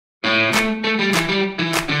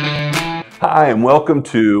Hi, and welcome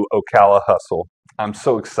to Ocala Hustle. I'm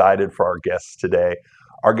so excited for our guests today.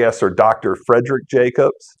 Our guests are Dr. Frederick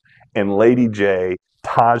Jacobs and Lady J,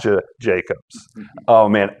 Taja Jacobs. Oh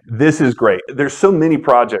man, this is great. There's so many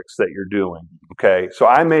projects that you're doing. Okay, so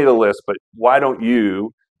I made a list, but why don't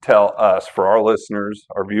you tell us, for our listeners,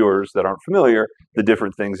 our viewers that aren't familiar, the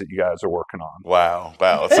different things that you guys are working on? Wow.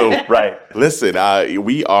 So, Right. listen,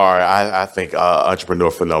 we are, I think, entrepreneur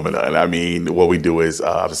phenomenon. I mean, what we do is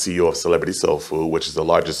I'm the CEO of Celebrity Soul Food, which is the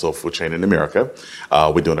largest soul food chain in America.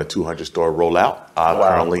 We're doing a 200-store rollout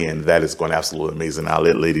currently, and that is going absolutely amazing. I'll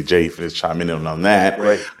let Lady J finish chiming in on that.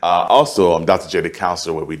 Right. Also, I'm Dr. J, the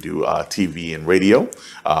counselor, where we do TV and radio.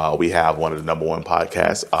 We have one of the number one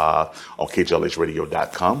podcasts on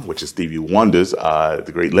KJLHradio.com, which is Stevie Wonder's,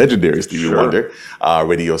 the great legendary Stevie Wonder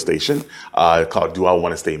radio station, called Do I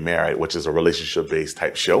Want to Stay Married, which is a relationship-based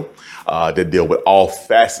type show that deal with all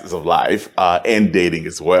facets of life and dating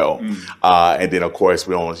as well. And then, of course,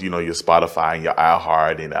 we own, your Spotify and your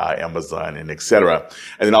iHeart and Amazon and et cetera.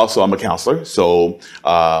 And then also I'm a counselor. So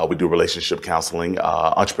we do relationship counseling,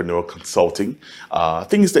 entrepreneur consulting,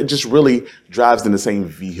 things that just really drives in the same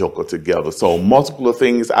vehicle together. So multiple of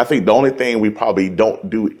things. I think the only thing we probably don't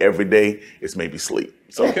do every day is maybe sleep.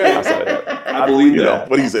 So I believe that.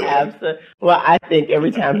 What do you say? Absolutely. Well, I think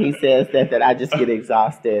every time he says that I just get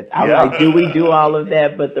exhausted. I'm like, do we do all of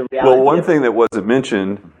that? But the reality Well, one thing that wasn't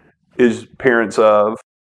mentioned is parents of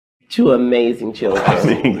two amazing children.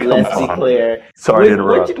 Let's be clear. Sorry to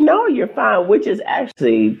interrupt. No, you're fine. Which is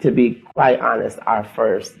actually, to be quite honest, our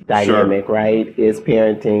first dynamic, right? Is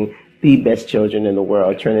parenting the best children in the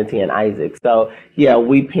world, Trinity and Isaac. So yeah,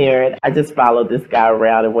 we parent. I just follow this guy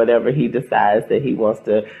around, and whatever he decides that he wants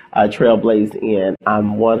to trailblaze in,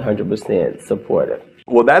 I'm 100% supportive.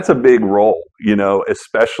 Well, that's a big role,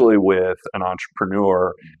 especially with an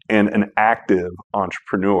entrepreneur and an active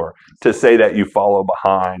entrepreneur, to say that you follow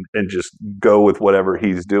behind and just go with whatever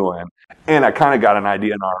he's doing. And I kind of got an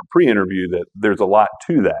idea in our pre-interview that there's a lot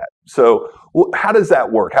to that. So how does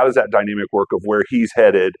that work? How does that dynamic work of where he's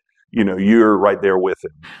headed? You're right there with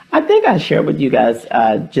him. I think I shared with you guys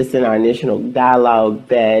just in our initial dialogue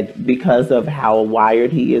that because of how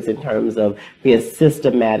wired he is in terms of being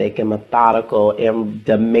systematic and methodical and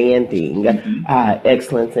demanding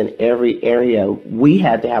excellence in every area, we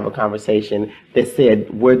had to have a conversation that said,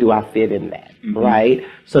 where do I fit in that, right?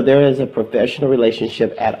 So there is a professional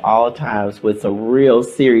relationship at all times with some real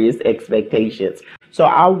serious expectations. So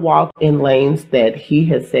I walk in lanes that he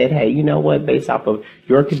has said, hey, you know what, based off of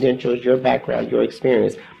your credentials, your background, your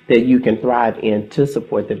experience, that you can thrive in to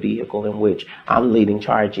support the vehicle in which I'm leading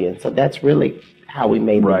charge in. So that's really how we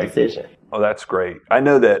made the decision. Oh, that's great. I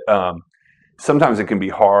know that sometimes it can be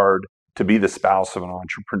hard to be the spouse of an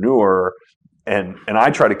entrepreneur. And I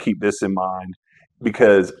try to keep this in mind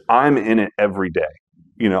because I'm in it every day.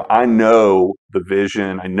 I know the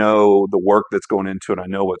vision, I know the work that's going into it, I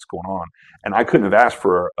know what's going on. And I couldn't have asked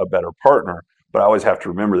for a better partner, but I always have to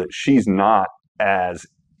remember that she's not as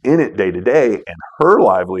in it day to day, and her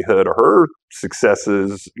livelihood or her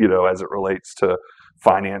successes, as it relates to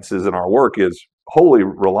finances and our work is solely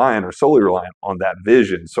reliant on that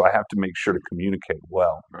vision. So I have to make sure to communicate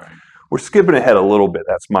well. Right. We're skipping ahead a little bit.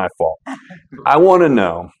 That's my fault. I want to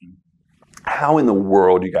know how in the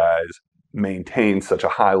world you guys maintain such a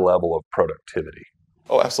high level of productivity.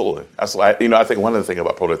 Oh, absolutely. I think one of the things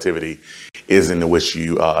about productivity is in which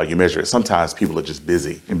you measure it. Sometimes people are just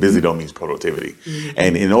busy, and busy don't mean productivity.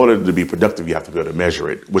 And in order to be productive, you have to be able to measure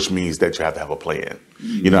it, which means that you have to have a plan,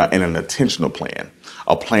 and an intentional plan.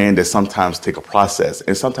 A plan that sometimes take a process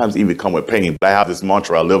and sometimes even come with pain. But I have this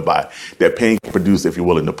mantra I live by, that pain can produce if you're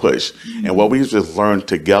willing to push. And what we just learned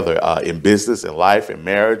together in business and life and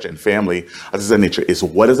marriage and family, as that nature, is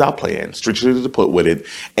what is our plan, strategically to put with it.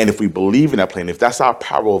 And if we believe in that plan, if that's our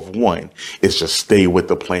power of one, it's just stay with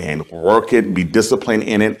the plan, work it, be disciplined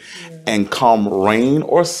in it, and come rain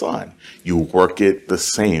or sun, you work it the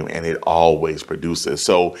same and it always produces.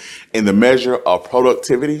 So in the measure of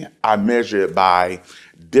productivity, I measure it by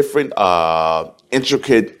different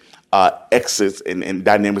intricate exits and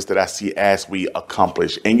dynamics that I see as we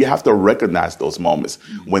accomplish. And you have to recognize those moments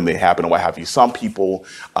when they happen and what have you. Some people,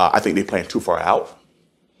 I think they plan too far out.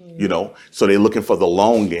 So they're looking for the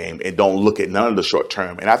long game and don't look at none of the short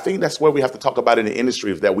term. And I think that's where we have to talk about in the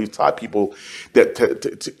industry, is that we've taught people that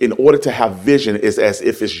to, in order to have vision is as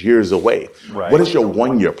if it's years away. Right. What is your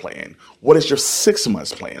 1-year plan? What is your 6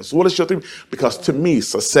 months plan? So what is your 3? Because to me,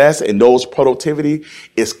 success and those productivity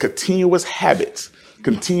is continuous habits,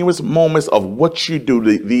 continuous moments of what you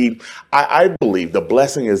do. I believe the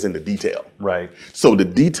blessing is in the detail. Right. So the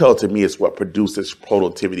detail to me is what produces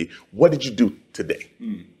productivity. What did you do today?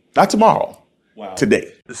 Not tomorrow. Wow.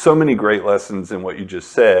 Today. So many great lessons in what you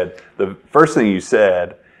just said. The first thing you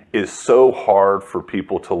said is so hard for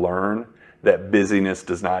people to learn, that busyness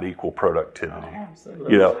does not equal productivity. Oh,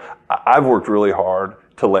 absolutely. You know, I've worked really hard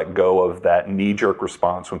to let go of that knee-jerk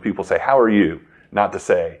response when people say, "How are you?" Not to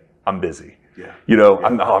say, "I'm busy." Yeah. You know,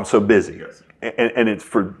 I'm so busy. Yes. And it's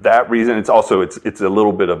for that reason. It's also it's a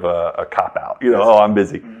little bit of a cop out. You know, Yes. oh, I'm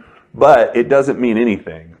busy. But it doesn't mean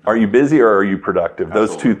anything. Are you busy or are you productive?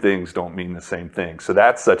 Those Absolutely. two things don't mean the same thing. So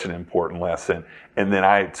that's such an important lesson. And then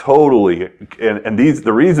I totally,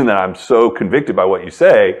 the reason that I'm so convicted by what you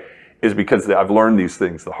say is because I've learned these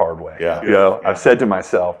things the hard way. Yeah. You know, I've said to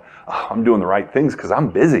myself, oh, I'm doing the right things because I'm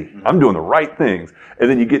busy. I'm doing the right things. And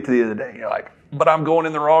then you get to the end of the day, you're like, but I'm going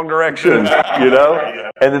in the wrong direction, you know?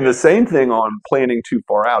 And then the same thing on planning too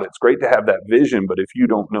far out. It's great to have that vision, but if you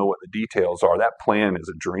don't know what the details are, that plan is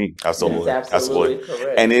a dream. Absolutely. That's absolutely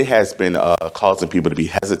correct. And it has been causing people to be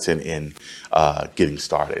hesitant in getting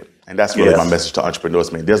started. And that's really Yes. my message to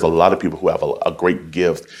entrepreneurs, man. There's a lot of people who have a great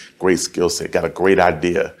gift, great skill set, got a great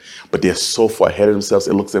idea, but they're so far ahead of themselves,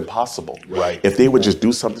 it looks impossible. Right. If they would just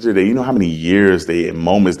do something today, you know how many years and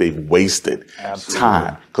moments they've wasted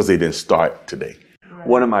time because they didn't start today.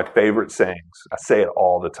 One of my favorite sayings, I say it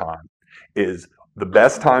all the time, is the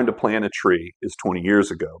best time to plant a tree is 20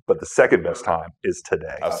 years ago, but the second best time is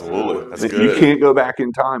today. Absolutely. That's You good. can't go back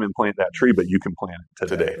in time and plant that tree, but you can plant it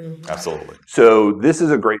today. Today. Absolutely. So this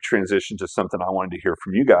is a great transition to something I wanted to hear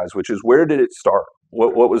from you guys, which is, where did it start?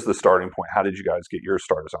 What was the starting point? How did you guys get your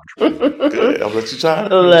start as entrepreneurs? Good. I'll let you try.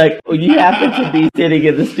 Look, you happen to be sitting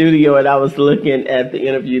in the studio, and I was looking at the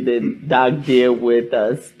interview that Doc did with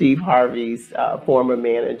Steve Harvey's former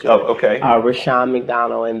manager, Oh, okay. Rashawn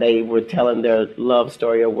McDonald, and they were telling their love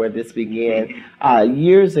story of where this began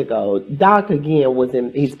years ago. Doc,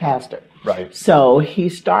 again, he's pastor. Right. So he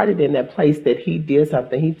started in that place that he did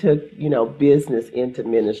something. He took, business into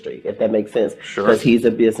ministry, if that makes sense. Sure. Because he's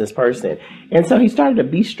a business person. And so he started a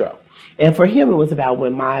bistro. And for him, it was about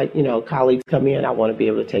when my, colleagues come in, I want to be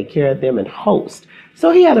able to take care of them and host.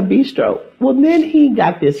 So he had a bistro. Well, then he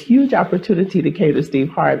got this huge opportunity to cater Steve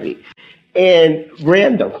Harvey. And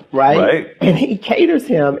random, right? Right. And he caters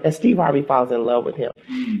him, and Steve Harvey falls in love with him.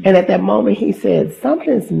 And at that moment, he said,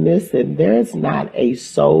 something's missing. There's not a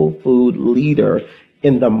soul food leader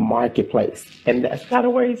in the marketplace. And that's kind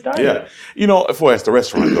of where he started. Yeah. As far as the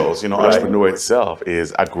restaurant goes, entrepreneur itself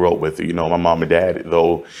is, I grew up with, my mom and dad,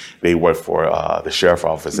 though they worked for the sheriff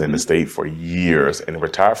office in the state for years and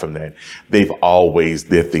retired from that, they've always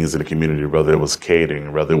did things in the community, whether it was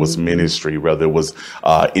catering, whether it was ministry, whether it was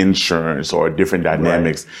insurance or different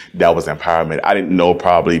dynamics. That was empowerment. I didn't know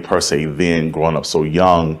probably per se then, growing up so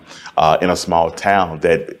young in a small town,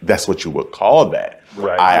 that's what you would call that.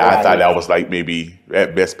 Right. I thought that was like maybe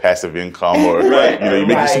at best passive income or, you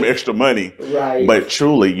make some extra money. Right. But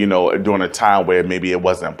truly, during a time where maybe it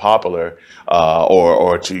wasn't popular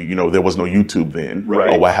or there was no YouTube then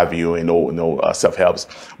or what have you and no self-helps.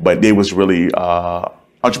 But they was really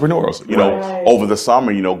entrepreneurs, over the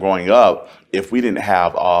summer, growing up, if we didn't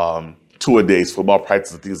have 2-a-days football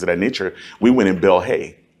practice and things of that nature, we went and baled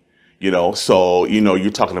hay. So you're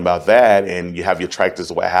talking about that, and you have your tractors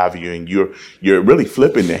or what have you, and you're really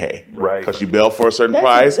flipping the hay, Right? Because you bale for a certain That's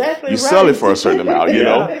price, exactly you sell right. it for a certain amount,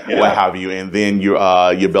 Yeah. what have you, and then you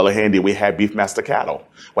bale a handy. We had Beefmaster cattle,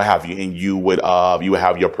 what have you, and you would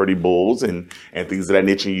have your pretty bulls and things of that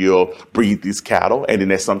nature. And you'll breed these cattle, and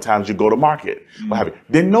then sometimes you go to market, what have you.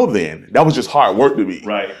 Didn't know then. That was just hard work to me,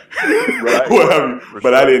 Right. what have you.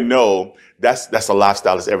 But I didn't know. That's a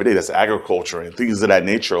lifestyle that's every day. That's agriculture and things of that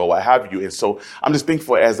nature or what have you. And so I'm just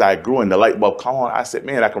thankful as I grew and the light bulb come on, I said,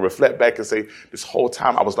 man, I can reflect back and say this whole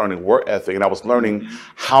time I was learning work ethic and I was learning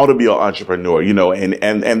how to be an entrepreneur, and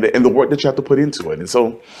the work that you have to put into it. And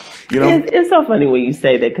so, It's so funny when you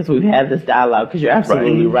say that, because we've had this dialogue, because you're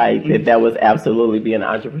absolutely right that was absolutely being an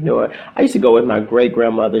entrepreneur. I used to go with my great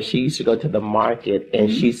grandmother. She used to go to the market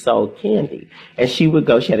and she sold candy. And she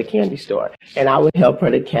had a candy store. And I would help her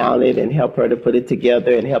to count it and help her to put it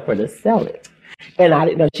together and help her to sell it. And I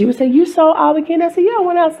didn't know. She would say, you sold all the candy? I said, yeah, I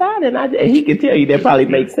went outside. And he could tell you that probably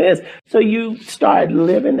makes sense. So you start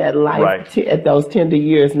living that life at those tender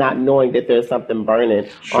years, not knowing that there's something burning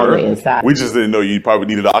on the inside. We just didn't know you probably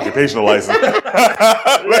needed an occupational license. I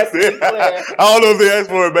don't know if they asked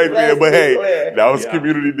for it back then, but hey, that was a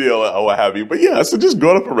community deal or what have you. But yeah, so just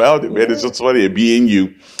growing up around it, man. It's just funny. And being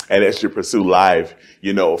you and as you pursue life,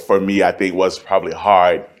 for me, I think was probably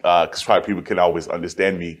hard because probably people can always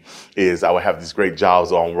understand me, is I would have these great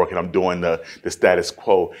jobs on working. I'm doing the status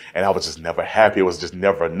quo, and I was just never happy. It was just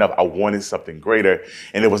never enough. I wanted something greater,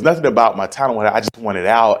 and it was nothing about my talent. I just wanted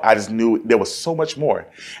out. I just knew there was so much more.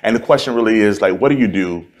 And the question really is like, what do you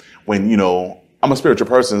do when, you know, I'm a spiritual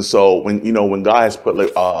person, so when, you know, when God has put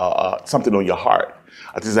like something on your heart,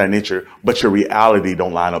 things of that nature, but your reality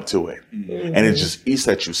don't line up to it, and it just eats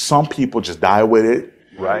at you. Some people just die with it.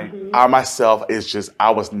 Right. I myself I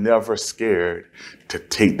was never scared to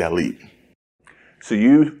take that leap. So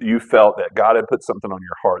you felt that God had put something on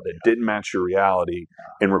your heart that didn't match your reality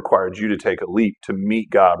and required you to take a leap to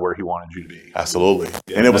meet God where he wanted you to be. Absolutely.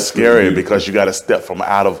 And it was scary because you got to step from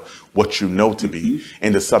out of what you know to be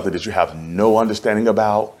into something that you have no understanding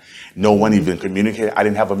about. No one even communicated. I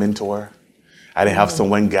didn't have a mentor. I didn't have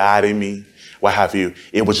someone guiding me. What have you?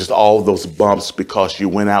 It was just all those bumps because you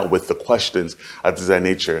went out with the questions of that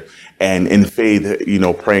nature and in faith, you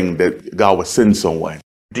know, praying that God would send someone.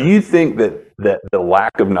 Do you think that the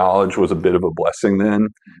lack of knowledge was a bit of a blessing then?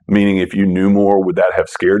 Meaning if you knew more, would that have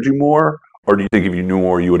scared you more? Or do you think if you knew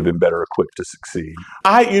more, you would have been better equipped to succeed?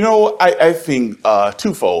 I think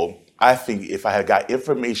twofold. I think if I had got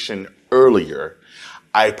information earlier,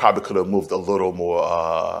 I probably could have moved a little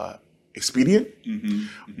more expedient.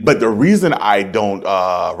 But the reason I don't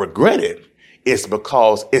regret it is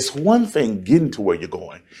because it's one thing getting to where you're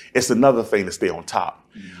going. It's another thing to stay on top.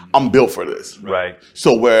 I'm built for this. Right.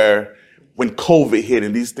 So when COVID hit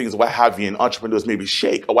and these things, what have you, and entrepreneurs maybe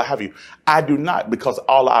shake or what have you, I do not, because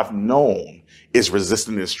all I've known is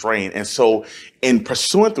resisting and strain. And so in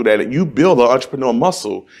pursuing through that, you build an entrepreneur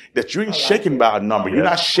muscle that you ain't shaken by a number. You're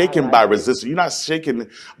not shaken by resistance. You're not shaken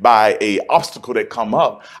by a obstacle that come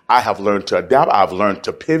up. I have learned to adapt. I've learned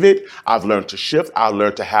to pivot. I've learned to shift. I've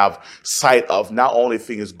learned to have sight of not only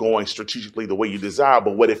things going strategically the way you desire,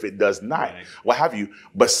 but what if it does not, what have you.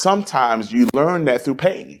 But sometimes you learn that through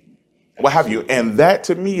pain. What have you? And that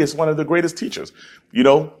to me is one of the greatest teachers. You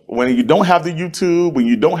know, when you don't have the YouTube, when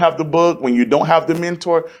you don't have the book, when you don't have the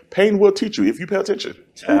mentor, pain will teach you if you pay attention.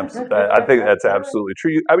 I think that's absolutely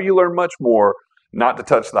true. You learn much more not to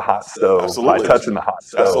touch the hot stove by touching the hot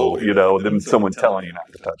stove, you know, than someone telling you not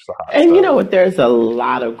to touch the hot stove. And you know what? There's a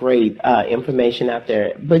lot of great information out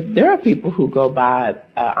there, but there are people who go buy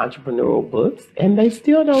entrepreneurial books and they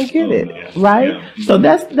still don't get it, right? Yeah. So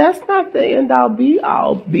that's not the end all be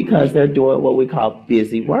all because they're doing what we call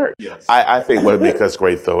busy work. Yes. I think what makes us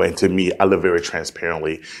great though, and to me, I live very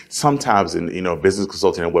transparently. Sometimes in business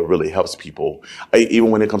consulting and what really helps people,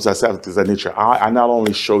 even when it comes to that nature, I not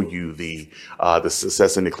only show you the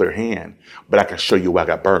success in the clear hand, but I can show you where I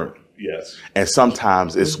got burned. Yes. And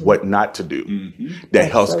sometimes it's what not to do that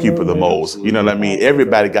helps people the most. You know what I mean?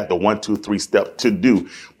 Everybody got the 1, 2, 3 step to do,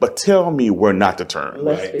 but tell me where not to turn.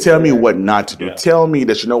 Right. Tell me what not to do. Yeah. Tell me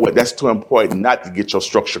that, you know what, that's too important not to get your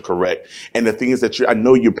structure correct. And the thing is that I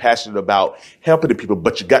know you're passionate about helping the people,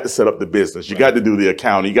 but you got to set up the business. You got to do the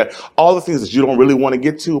accounting. You got all the things that you don't really want to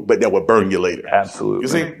get to, but that will burn you later. Absolutely. You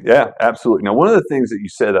see? Yeah, absolutely. Now, one of the things that you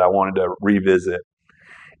said that I wanted to revisit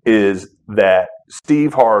is that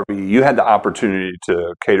Steve Harvey, you had the opportunity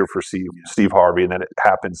to cater for Steve Harvey, and then it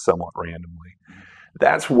happened somewhat randomly.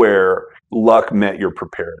 That's where luck met your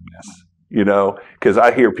preparedness, you know, because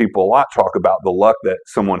I hear people a lot talk about the luck that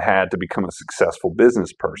someone had to become a successful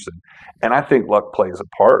business person. And I think luck plays a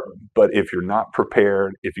part, but if you're not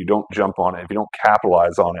prepared, if you don't jump on it, if you don't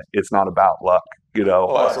capitalize on it, it's not about luck. You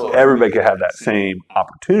know, everybody could have that same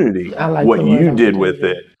opportunity. What you did with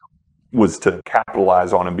it was to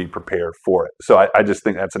capitalize on and be prepared for it. So I just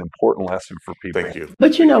think that's an important lesson for people. Thank you.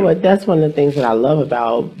 But you know what? That's one of the things that I love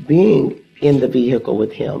about being in the vehicle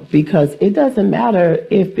with him, because it doesn't matter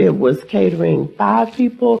if it was catering 5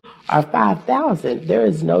 people or 5,000. There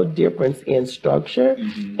is no difference in structure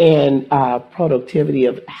and productivity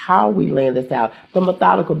of how we land this out. The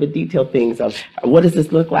methodical, the detailed things of what does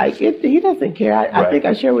this look like? He doesn't care. I think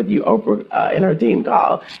I shared with you Oprah and her team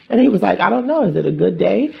call, and he was like, I don't know. Is it a good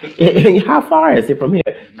day? How far is it from here?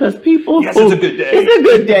 Because people, yes, it's a good day. It's a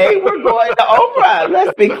good day. We're going to Oprah.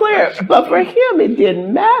 Let's be clear. But for him, it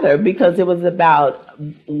didn't matter because it was about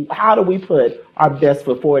how do we put our best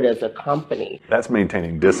foot forward as a company. That's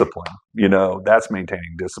maintaining discipline. You know, that's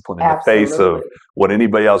maintaining discipline in the face of what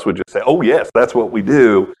anybody else would just say, oh, yes, that's what we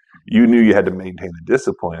do. You knew you had to maintain the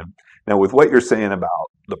discipline. Now, with what you're saying about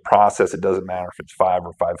the process, it doesn't matter if it's 5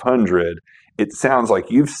 or 500. It sounds like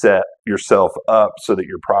you've set yourself up so that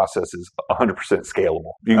your process is 100%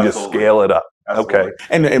 scalable. You can just scale it up. Absolutely. Okay.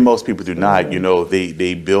 And most people do not. You know,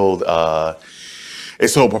 they build a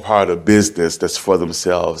sole proprietor business that's for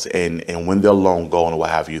themselves, and when they're long gone or what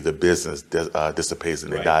have you, the business dissipates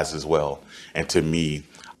and it dies as well. And to me,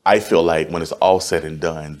 I feel like when it's all said and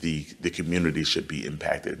done, the community should be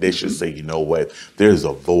impacted. They should say, you know what, there's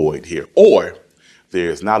a void here. Or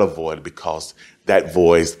there's not a void because that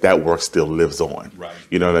voice, that work still lives on. Right.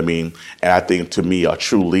 You know what I mean? And I think to me, a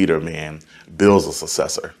true leader, man, builds a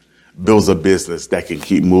successor, builds a business that can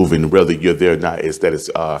keep moving, whether you're there or not, is that it's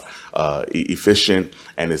efficient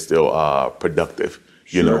and it's still productive.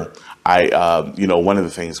 You know, one of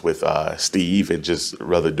the things with Steve and just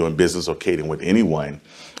rather doing business or catering with anyone,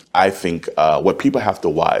 I think what people have to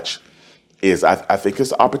watch is I think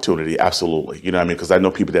it's an opportunity, absolutely. You know what I mean? Because I know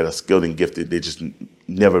people that are skilled and gifted, they just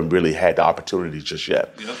never really had the opportunity just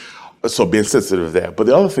yet. Yep. So being sensitive to that. But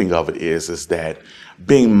the other thing of it is that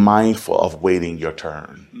being mindful of waiting your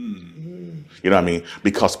turn. You know what I mean?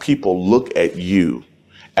 Because people look at you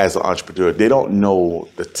as an entrepreneur. They don't know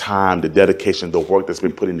the time, the dedication, the work that's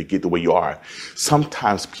been put in to get to where you are.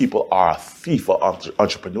 Sometimes people are a thief of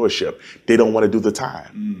entrepreneurship. They don't want to do the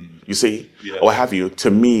time. You see? Yeah. Or have you? To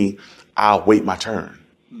me, I'll wait my turn,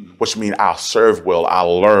 which means I'll serve well,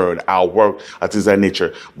 I'll learn, I'll work, things of that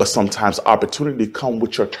nature. But sometimes opportunity come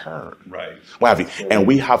with your turn. Right. What have you? And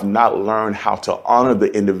we have not learned how to honor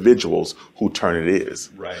the individuals whose turn it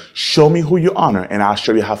is. Right. Show me who you honor, and I'll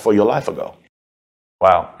show you how far your life will go.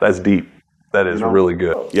 Wow, that's deep. That is really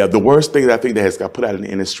good. Yeah, the worst thing that I think that has got put out in the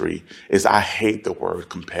industry is I hate the word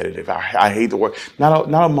competitive. I hate the word, not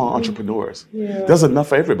among entrepreneurs. Yeah. There's enough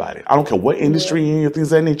for everybody. I don't care what industry you're in,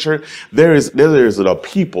 things of that nature. There is a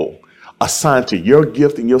people assigned to your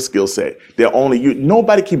gift and your skill set. They're only you.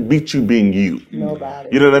 Nobody can beat you being you. Nobody.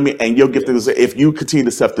 You know what I mean? And your gift is if you continue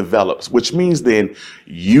to self-develop, which means then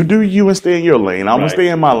you do you and stay in your lane. I'm going to stay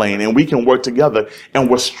in my lane, and we can work together,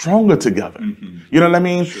 and we're stronger together. You know what I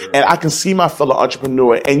mean? Sure. And I can see my fellow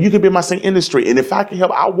entrepreneur, and you can be in my same industry. And if I can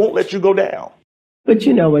help, I won't let you go down. But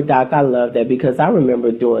you know what, Doc, I love that because I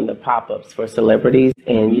remember doing the pop-ups for celebrities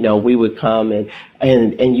and, we would come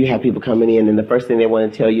and you have people coming in and the first thing they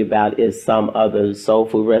want to tell you about is some other soul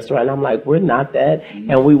food restaurant. I'm like, we're not that.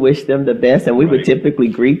 And we wish them the best. And we would typically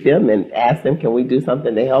greet them and ask them, can we do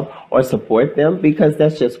something to help or support them? Because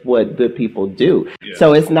that's just what good people do. Yeah.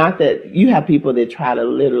 So it's not that you have people that try to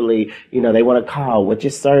literally, they want to call what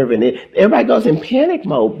you're serving. Everybody goes in panic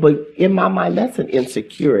mode. But in my mind, that's an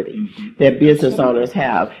insecurity that business owners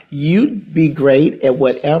have. You be great at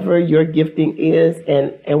whatever your gifting is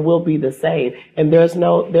and we'll be the same. And there's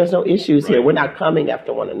no issues here. We're not coming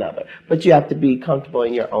after one another, but you have to be comfortable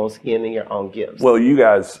in your own skin and your own gifts. Well, you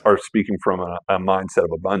guys are speaking from a mindset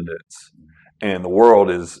of abundance, and the world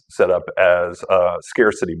is set up as a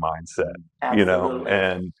scarcity mindset. Absolutely.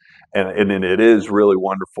 And it is really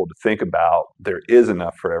wonderful to think about. There is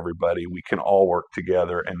enough for everybody. We can all work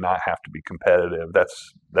together and not have to be competitive.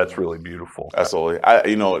 That's really beautiful. Absolutely.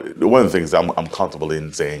 One of the things I'm comfortable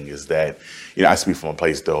in saying is that, I speak from a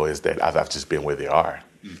place though, is that I've just been where they are.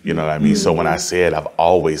 You know what I mean? So when I say it, I've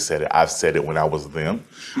always said it. I've said it when I was them,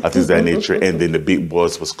 things of that nature. And then the big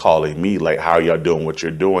boss was calling me, like, how are y'all doing what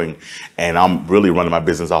you're doing? And I'm really running my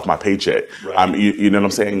business off my paycheck. Right. You know what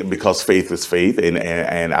I'm saying? Because faith is faith.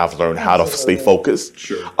 And I've learned how to stay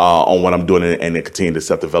focused on what I'm doing and continue to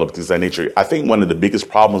self-develop, things of that nature. I think one of the biggest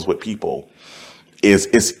problems with people is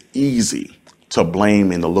it's easy to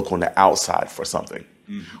blame and to look on the outside for something.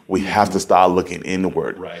 We have to start looking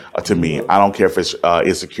inward. To me, I don't care if it's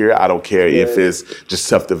insecure. I don't care if it's just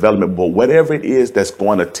self-development. But whatever it is that's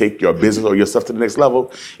going to take your business or yourself to the next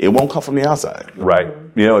level, it won't come from the outside. Right.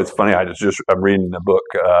 It's funny. I'm reading the book.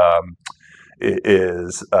 It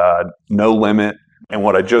is No Limit. And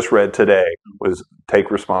what I just read today was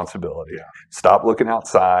take responsibility. Yeah. Stop looking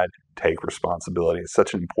outside. Take responsibility. It's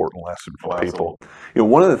such an important lesson for people.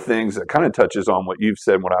 One of the things that kind of touches on what you've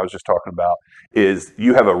said, what I was just talking about, is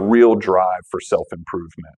you have a real drive for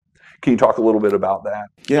self-improvement. Can you talk a little bit about that?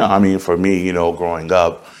 Yeah, for me, growing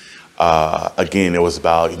up, again, it was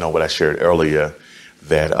about, what I shared earlier,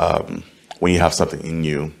 that when you have something in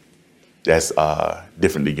you that's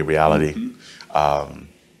different than your reality,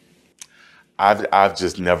 I've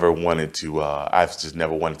just never wanted to. I've just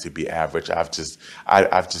never wanted to be average. I've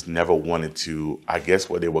just never wanted to. I guess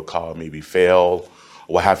what they would call maybe fail,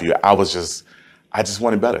 or what have you. I just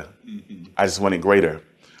wanted better. I just wanted greater.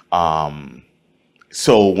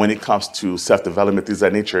 So when it comes to self-development, things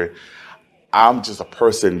of that nature, I'm just a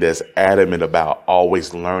person that's adamant about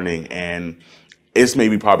always learning, and it's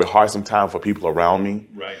maybe probably hard sometimes for people around me.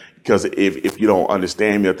 Right. Because if you don't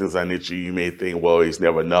understand me or things of that nature, you may think, well, it's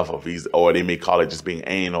never enough of these, or they may call it just being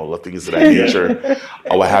anal or things of that nature,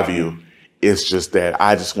 or what have you. It's just that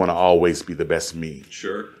I just want to always be the best me.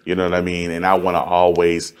 Sure. You know what I mean? And I want to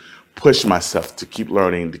always push myself to keep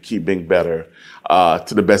learning, to keep being better,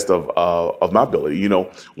 to the best of my ability. You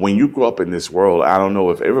know, when you grow up in this world, I don't know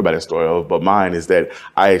if everybody's story, but mine is that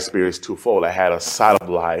I experienced twofold. I had a side of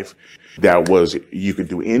life that was you could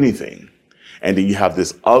do anything. And then you have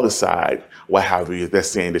this other side, what have you, that's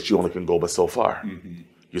saying that you only can go but so far.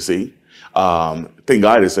 You see? Thank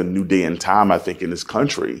God it's a new day and time, I think, in this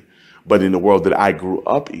country. But in the world that I grew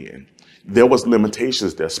up in, there was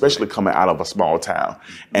limitations there, especially coming out of a small town.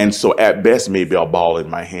 And so at best, maybe a ball in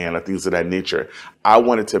my hand or things of that nature. I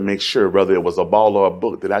wanted to make sure, whether it was a ball or a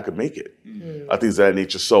book, that I could make it. Or things of that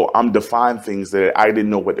nature. So I'm defining things that I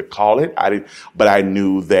didn't know what to call it. But I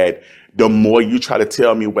knew that the more you try to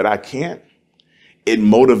tell me what I can't, it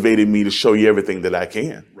motivated me to show you everything that I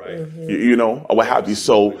can. Right. You know, or what have you.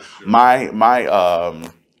 So my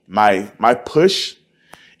push,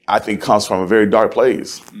 I think, comes from a very dark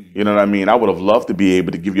place. You know what I mean? I would have loved to be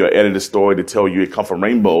able to give you an edited story to tell you it come from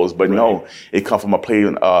rainbows, but no, it come from a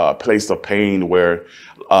place of pain where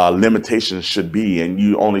limitations should be, and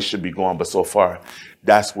you only should be going but so far.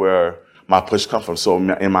 That's where my push comes from. So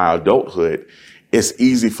in my adulthood, it's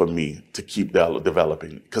easy for me to keep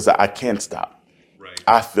developing because I can't stop.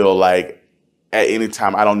 I feel like at any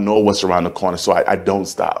time, I don't know what's around the corner, so I don't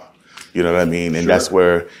stop. You know what I mean? And that's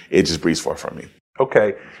where it just breathes forth from me.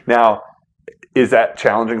 Okay. Now, is that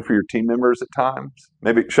challenging for your team members at times?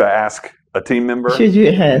 Maybe should I ask a team member? Should you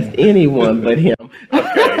ask anyone but him? Okay.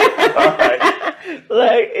 All right.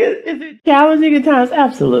 Like, is it challenging at times?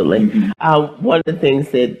 Absolutely. One of the things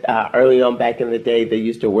that early on back in the day that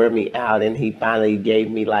used to wear me out, and he finally gave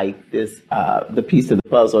me like this, the piece of the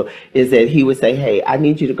puzzle, is that he would say, hey, I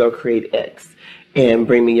need you to go create X and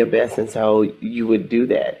bring me your best. And so you would do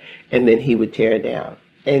that. And then he would tear it down.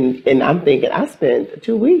 And I'm thinking, I spent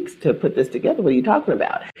 2 weeks to put this together. What are you talking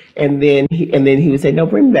about? And then he would say, no,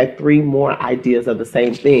 bring me back 3 more ideas of the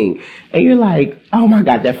same thing. And you're like, oh my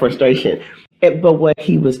God, that frustration. But what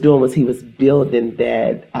he was doing was he was building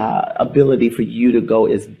that ability for you to go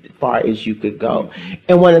as far as you could go.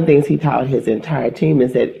 And one of the things he taught his entire team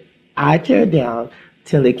is that I tear it down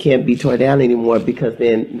till it can't be torn down anymore, because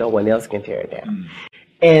then no one else can tear it down.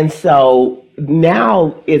 And so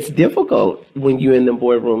now it's difficult when you're in the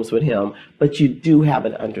boardrooms with him, but you do have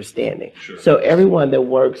an understanding. Sure. So everyone that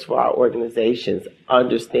works for our organizations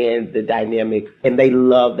understands the dynamic, and they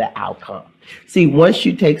love the outcome. See, once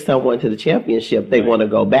you take someone to the championship, they want to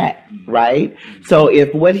go back, right? So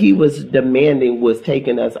if what he was demanding was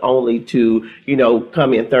taking us only to,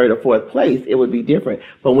 come in 3rd or 4th place, it would be different.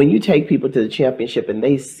 But when you take people to the championship and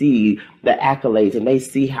they see the accolades and they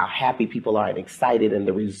see how happy people are and excited and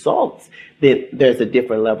the results, then there's a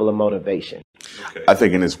different level of motivation. Okay. I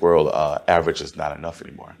think in this world, average is not enough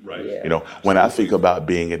anymore. Right. Yeah. When I think about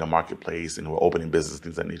being in the marketplace and we're opening business,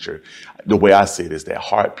 things of that nature, the way I see it is that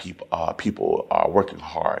hard people are working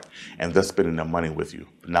hard and they're spending their money with you,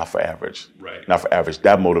 not for average. Right. Not for average.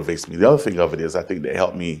 That motivates me. The other thing of it is, I think that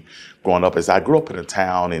helped me growing up is I grew up in a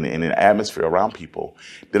town and in an atmosphere around people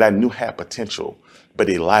that I knew had potential, but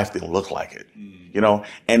their life didn't look like it.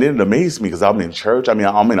 And it amazed me because I'm in church. I'm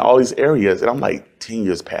in all these areas, and I'm like 10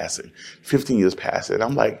 years passing, 15 years passing. And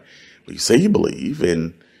I'm like, well, you say you believe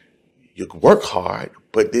and you work hard,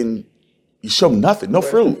 but then you show nothing, no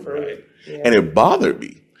fruit. Right. Yeah. And it bothered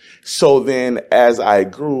me. So then as I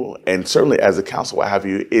grew, and certainly as a counselor, what have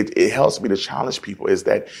you, it helps me to challenge people is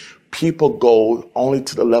that people go only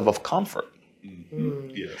to the level of comfort.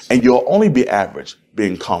 Yes. And you'll only be average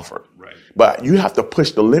being comfort. Right. But you have to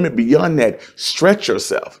push the limit beyond that. Stretch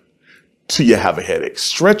yourself till you have a headache.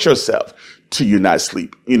 Stretch yourself till you not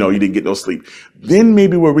sleep. You didn't get no sleep. Then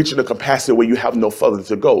maybe we're reaching a capacity where you have no further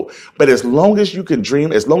to go. But as long as you can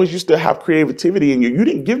dream, as long as you still have creativity in you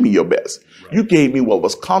didn't give me your best. Right. You gave me what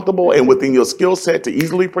was comfortable and within your skill set to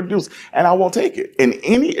easily produce. And I won't take it in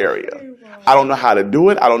any area. I don't know how to do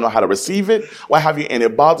it. I don't know how to receive it. What have you? And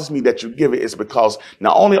it bothers me that you give it is because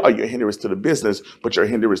not only are you a hindrance to the business, but you're a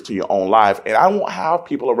hindrance to your own life. And I won't have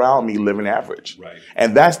people around me living average. Right.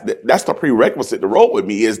 And that's the prerequisite to roll with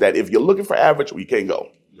me is that if you're looking for average, we can't go.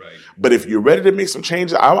 Right. But if you're ready to make some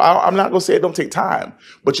changes, I'm not going to say it don't take time,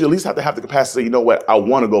 but you at least have to have the capacity. You know what? I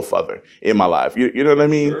want to go further in my life. You know what I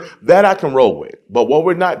mean? Sure. That I can roll with. But what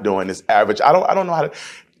we're not doing is average. I don't know how to.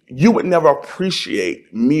 You would never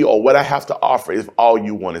appreciate me or what I have to offer if all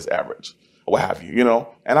you want is average or what have you,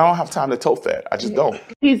 and I don't have time to tote that. I just don't.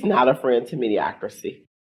 He's not a friend to mediocrity.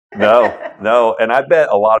 No. And I bet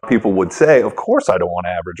a lot of people would say, of course I don't want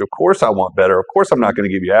average. Of course I want better. Of course I'm not going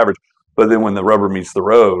to give you average. But then when the rubber meets the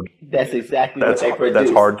road, that's exactly what they produce.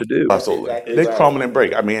 That's hard to do. Absolutely. Exactly They right. crumble and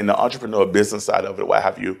break. In the entrepreneur business side of it, what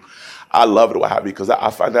have you, I love it, what have you, because I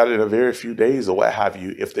find out in a very few days or what have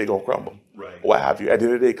you if they're going to crumble. Right. What have you at the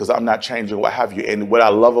end of the day, because I'm not changing, what have you. And what I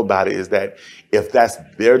love about it is that if that's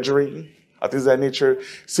their dream, or things of that nature,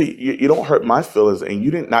 see, you don't hurt my feelings and you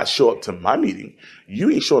did not show up to my meeting. You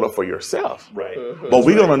ain't showing up for yourself. Right. But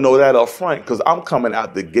we're going to know that up front because I'm coming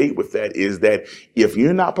out the gate with that is that if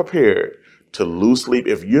you're not prepared to lose sleep,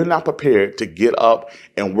 if you're not prepared to get up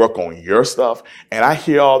and work on your stuff, and I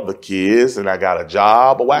hear all the kids and I got a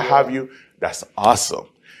job or what have you, that's awesome.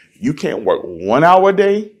 You can't work 1 hour a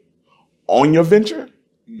day on your venture,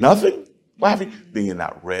 nothing, what have you, then you're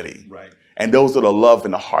not ready. Right. And those are the love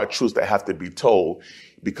and the hard truths that have to be told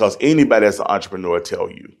because anybody that's an entrepreneur tell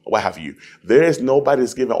you, what have you, there is nobody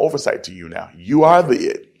that's giving oversight to you now. You are the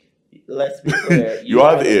it. Let's be clear. You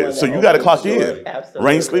are the it. So you got to clock in. Absolutely.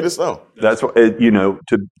 Rain, sleet, or snow. That's what,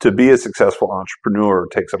 to be a successful entrepreneur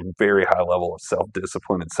takes a very high level of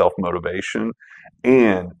self-discipline and self-motivation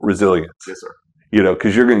and resilience. Yes, sir.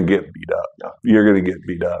 Because you're going to get beat up. Yeah. You're going to get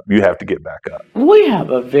beat up. You have to get back up. We have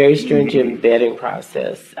a very stringent vetting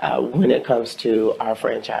process when it comes to our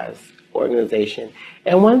franchise organization.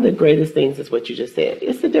 And one of the greatest things is what you just said.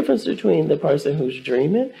 It's the difference between the person who's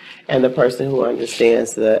dreaming and the person who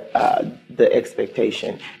understands the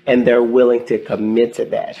expectation and they're willing to commit to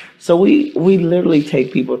that. So we literally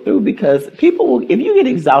take people through because people will, if you get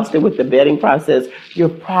exhausted with the vetting process, you're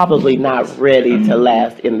probably not ready to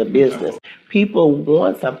last in the business. People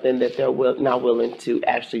want something that they're not willing to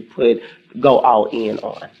actually go all in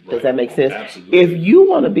on. Does that make sense? Absolutely. If you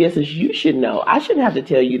want a business, you should know. I shouldn't have to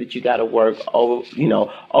tell you that you got to work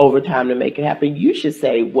overtime to make it happen. You should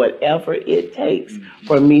say whatever it takes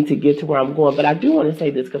for me to get to where I'm going. But I do want to say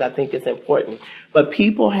this because I think it's important. But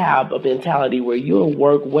people have a mentality where you'll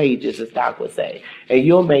work wages, as Doc would say, and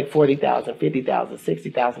you'll make $40,000, $50,000,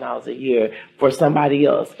 $60,000 a year for somebody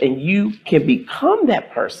else, and you can become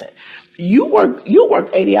that person. You work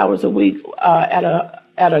 80 hours a week at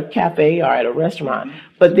a cafe or at a restaurant.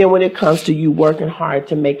 But then when it comes to you working hard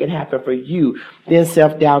to make it happen for you, then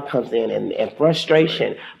self-doubt comes in and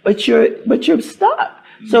frustration. But you're stuck.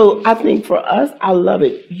 So I think for us, I love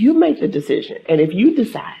it. You make the decision. And if you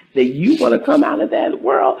decide that you want to come out of that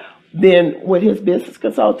world, then with his business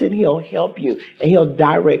consultant, he'll help you and he'll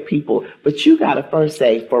direct people. But you got to first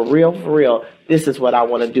say, for real, this is what I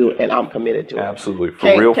want to do and I'm committed to it. Absolutely.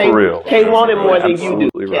 For real. Can't want it more than Absolutely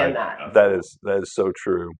you do. Right. Cannot. That is so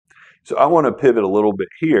true. So I want to pivot a little bit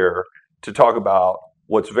here to talk about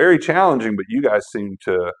what's very challenging, but you guys seem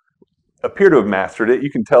to appear to have mastered it.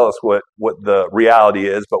 You can tell us what the reality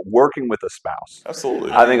is, but working with a spouse.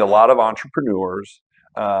 Absolutely. I think a lot of entrepreneurs,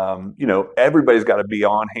 everybody's got to be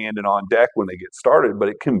on hand and on deck when they get started, but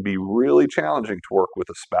it can be really challenging to work with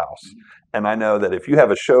a spouse. And I know that if you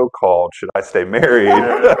have a show called Should I Stay Married,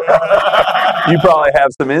 you probably have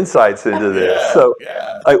some insights into this.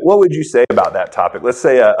 What would you say about that topic? Let's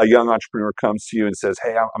say a young entrepreneur comes to you and says,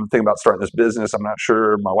 hey, I'm thinking about starting this business. I'm not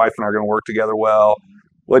sure my wife and I are going to work together well.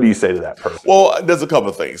 What do you say to that person? Well, there's a couple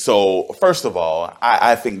of things. So first of all,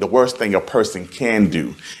 I think the worst thing a person can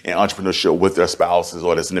do in entrepreneurship with their spouses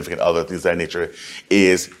or their significant other, things of that nature,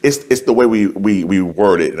 is it's the way we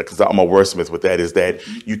word it, because I'm a wordsmith with that, is that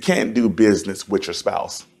you can't do business with your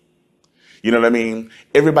spouse. You know what I mean?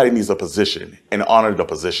 Everybody needs a position and honor the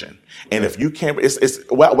position. And if you can't, it's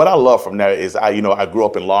what I love from that is I grew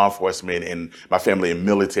up in law enforcement and my family in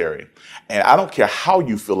military. And I don't care how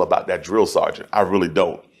you feel about that drill sergeant. I really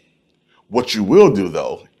don't. What you will do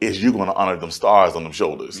though, is you're going to honor them stars on them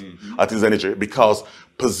shoulders. Things of that nature, because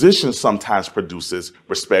position sometimes produces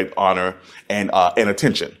respect, honor, and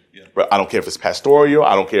attention. Yeah. But I don't care if it's pastoral.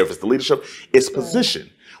 I don't care if it's the leadership. It's position.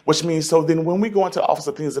 Which means, so then when we go into the office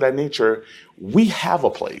of things of that nature, we have a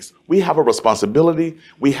place, we have a responsibility,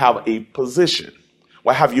 we have a position,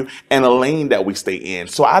 what have you, and a lane that we stay in.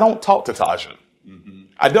 So I don't talk to Taja.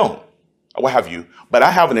 I don't, what have you, but I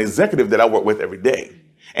have an executive that I work with every day.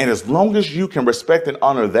 And as long as you can respect and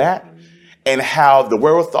honor that and have the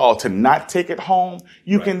wherewithal to not take it home,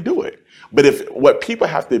 you can do it. But what people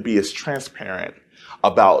have to be is transparent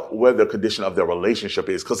about where the condition of their relationship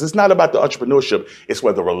is. Because it's not about the entrepreneurship, it's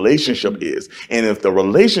where the relationship is. And if the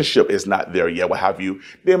relationship is not there yet, what have you,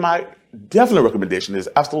 then my definite recommendation is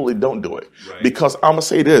absolutely don't do it. Right. Because I'm going to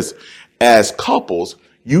say this, as couples,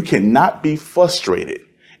 you cannot be frustrated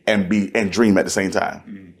and dream at the same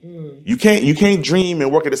time. You can't dream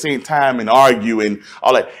and work at the same time and argue and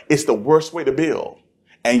all that. It's the worst way to build.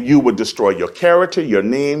 And you would destroy your character, your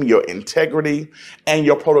name, your integrity, and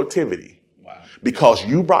your productivity. Because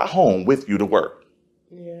you brought home with you to work,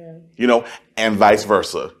 and vice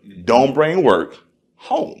versa. Don't bring work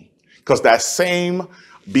home, because that same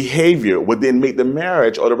behavior would then make the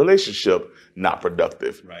marriage or the relationship not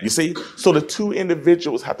productive. Right. You see? So the two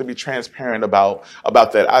individuals have to be transparent about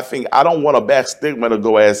that. I don't want a bad stigma to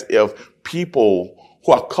go as if people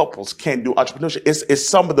who are couples can't do entrepreneurship. It's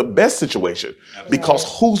some of the best situation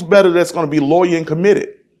because who's better that's going to be loyal and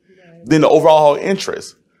committed than the overall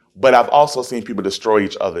interest? But I've also seen people destroy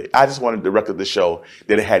each other. I just wanted the record to show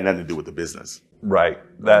that it had nothing to do with the business. Right.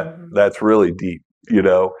 That's really deep.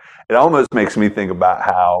 It almost makes me think about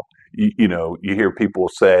how, you hear people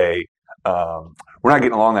say, we're not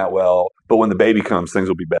getting along that well, but when the baby comes, things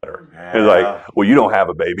will be better. Yeah. It's like, well, you don't have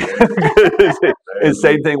a baby. It's the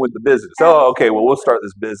same thing with the business. Oh, okay, well, we'll start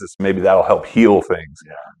this business. Maybe that'll help heal things.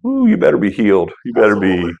 Yeah. Ooh, you better be healed. You better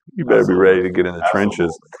be ready to get in the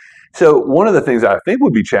trenches. So one of the things I think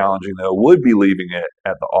would be challenging, though, would be leaving it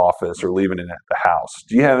at the office or leaving it at the house.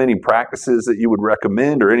 Do you have any practices that you would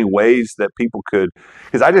recommend or any ways that people could,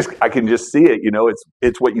 because I can just see it,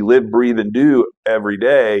 it's what you live, breathe, and do every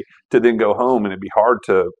day to then go home, and it'd be hard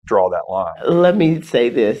to draw that line. Let me say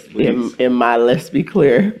this in my let's be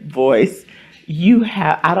clear voice.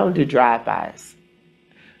 I don't do drive-bys.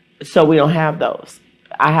 So we don't have those.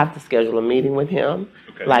 I have to schedule a meeting with him.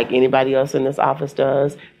 Like anybody else in this office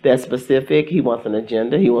does, that's specific. He wants an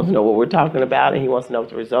agenda. He wants to know what we're talking about, and he wants to know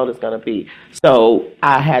what the result is going to be. So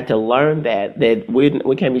I had to learn that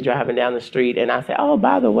we can't be driving down the street and I say, oh,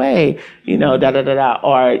 by the way, da-da-da-da,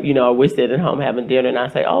 or, we're sitting at home having dinner and I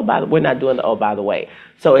say, we're not doing the by the way.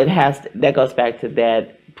 So that goes back to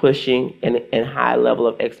that pushing and high level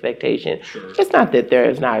of expectation. Sure. It's not that there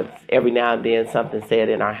is not every now and then something said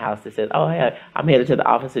in our house that says, oh, hey, I'm headed to the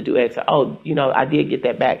office to do X. Oh, I did get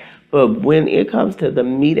that back. But when it comes to the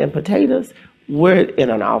meat and potatoes, we're in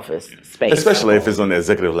an office space. Especially if it's on the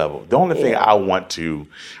executive level. The only thing I want to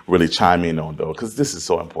really chime in on, though, because this is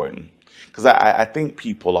so important, because I think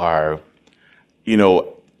people are,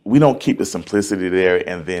 we don't keep the simplicity there,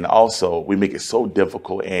 and then also we make it so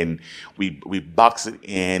difficult and we box it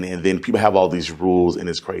in, and then people have all these rules, and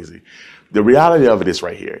it's crazy. The reality of it is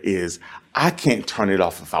right here is I can't turn it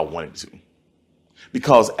off if I wanted to.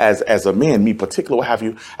 Because as a man, me particular, what have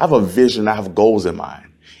you, I have a vision, I have goals in mind.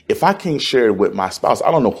 If I can't share it with my spouse, I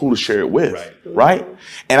don't know who to share it with, right?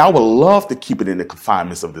 And I would love to keep it in the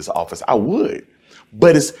confinements of this office. I would.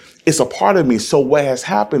 But it's a part of me. So what has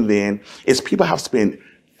happened then is people have spent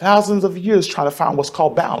thousands of years trying to find what's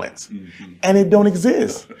called balance. Mm-hmm. And it don't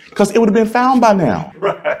exist because it would have been found by now.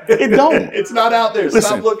 Right. It don't. It's not out there. Listen,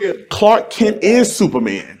 stop looking. Clark Kent is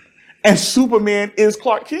Superman and Superman is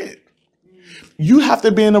Clark Kent. You have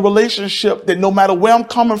to be in a relationship that no matter where I'm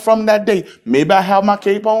coming from that day, maybe I have my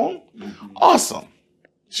cape on. Mm-hmm. Awesome.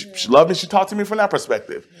 She loved me. She talked to me from that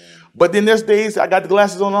perspective. Yeah. But then there's days I got the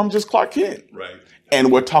glasses on and I'm just Clark Kent. Right.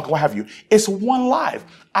 And we're talking, what have you. It's one life.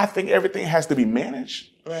 I think everything has to be managed.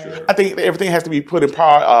 Right. I think everything has to be put in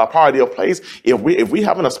priority of place. If we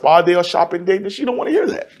having a spa day or shopping day, then she don't want to hear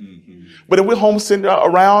that. Mm-hmm. But if we're home sitting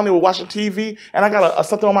around and we're watching TV and I got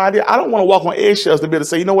something on my idea, I don't want to walk on eggshells to be able to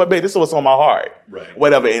say, you know what, babe, this is what's on my heart. Right.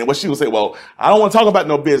 Whatever. And what she would say, well, I don't want to talk about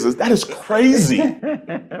no business. That is crazy.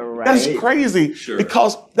 Right. That is crazy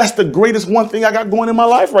because that's the greatest one thing I got going in my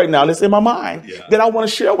life right now that's in my mind that I want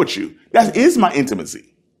to share with you. That is my intimacy.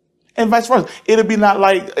 And vice versa. It'd be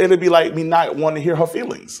like me not wanting to hear her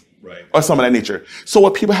feelings. Right. Or some of that nature. So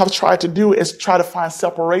what people have tried to do is try to find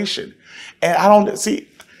separation. And I don't see,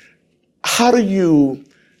 how do you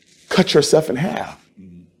cut yourself in half?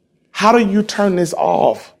 Mm-hmm. How do you turn this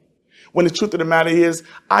off? When the truth of the matter is,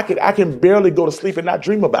 I can barely go to sleep and not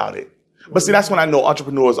dream about it. But see, that's when I know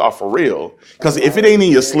entrepreneurs are for real. Because if it ain't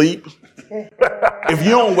in your sleep, if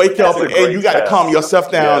you don't wake up and you got to calm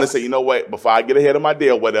yourself down and say, you know what, before I get ahead of my day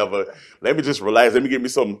or whatever, let me just relax. Let me get me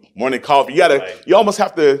some morning coffee. You almost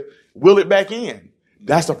have to will it back in.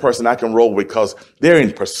 That's the person I can roll with because they're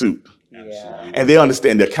in pursuit. Yeah. And they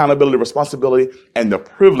understand the accountability, responsibility, and the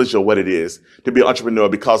privilege of what it is to be an entrepreneur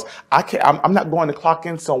because I'm not going to clock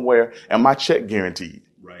in somewhere and my check guaranteed.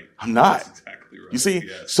 Right. I'm not. That's exactly right. You see?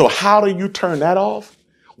 Yes. So how do you turn that off?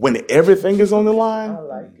 When everything is on the line,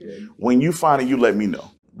 when you find it, you let me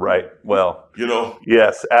know. Right. Well,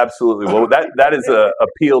 yes, absolutely. Well, that is a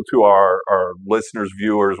appeal to our listeners,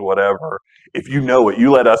 viewers, whatever. If you know it,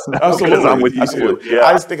 you let us know because I'm with you too. Yeah.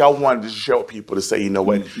 I just think I wanted to show people to say, you know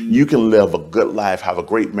what, you can live a good life, have a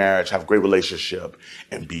great marriage, have a great relationship,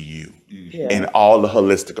 and be you. And all the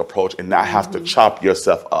holistic approach and not have to chop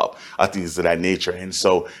yourself up or things of that nature. And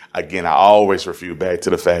so, again, I always refer back to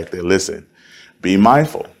the fact that, listen, be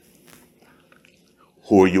mindful.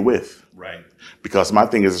 Who are you with? Right. Because my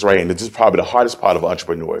thing is, right, and this is probably the hardest part of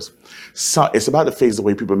entrepreneurs. So it's about the phase the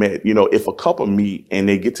way people met. If a couple meet and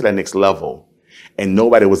they get to that next level and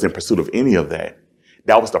nobody was in pursuit of any of that,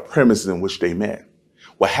 that was the premise in which they met.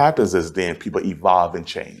 What happens is then people evolve and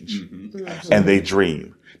change, and they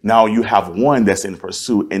dream. Now you have one that's in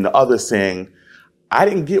pursuit and the other saying, I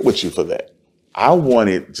didn't get with you for that. I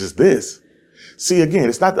wanted just this. See, again,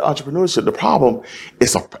 it's not the entrepreneurship. The problem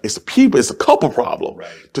is it's a couple problem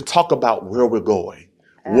to talk about where we're going.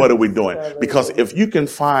 What are we doing? Because if you can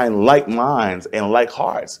find like minds and like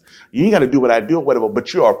hearts, you ain't got to do what I do or whatever,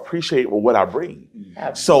 but you appreciate what I bring.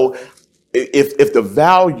 So if the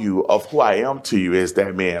value of who I am to you is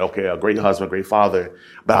that, man, okay, a great husband, great father,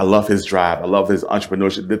 but I love his drive, I love his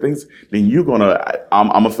entrepreneurship, the things, then I'm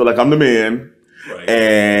gonna feel like I'm the man,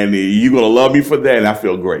 and you're gonna love me for that, and I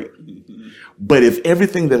feel great. But if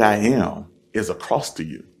everything that I am is a cross to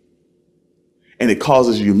you, and it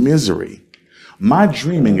causes you misery, my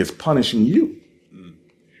dreaming is punishing you,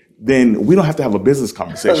 then we don't have to have a business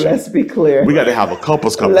conversation. Let's be clear. We got to have a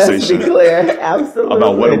couples conversation. Let's be clear. Absolutely.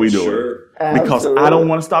 About what are we doing. Sure. Because Absolutely. I don't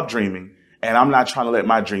want to stop dreaming, and I'm not trying to let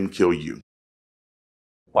my dream kill you.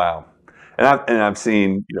 Wow. And I've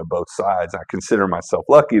seen, both sides. I consider myself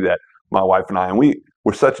lucky that my wife and I, and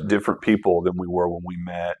we're such different people than we were when we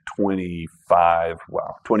met 25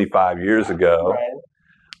 years ago. Right.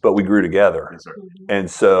 But we grew together. Yes, sir. And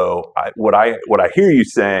so what I hear you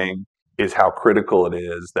saying is how critical it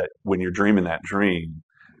is that when you're dreaming that dream,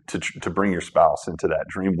 to bring your spouse into that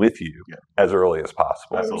dream with you as early as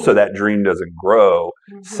possible. Absolutely. So that dream doesn't grow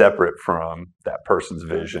separate from that person's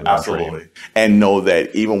vision. Absolutely. Dream. And know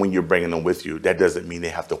that even when you're bringing them with you, that doesn't mean they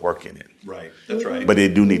have to work in it. Right. That's right. But they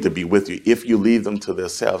do need to be with you. If you leave them to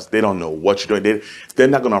themselves, they don't know what you're doing. They're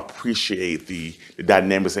not going to appreciate the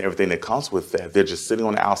dynamics and everything that comes with that. They're just sitting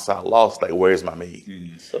on the outside lost, like, where's my mate?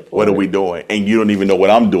 What are we doing? And you don't even know what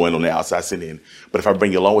I'm doing on the outside sitting in. But if I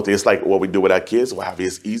bring you along with it, it's like what we do with our kids. What have you,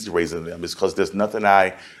 it's easy raising them. It's because there's nothing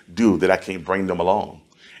I do that I can't bring them along.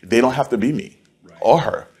 They don't have to be me or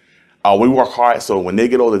her. We work hard so when they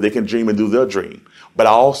get older, they can dream and do their dream. But I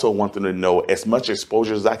also want them to know as much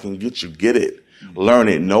exposure as I can get you, get it, learn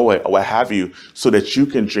it, know it, or what have you, so that you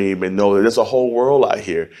can dream and know that there's a whole world out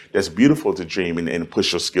here that's beautiful to dream and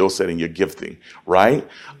push your skill set and your gifting, right?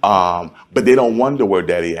 But they don't wonder where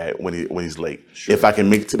daddy at when he's late. Sure. If I can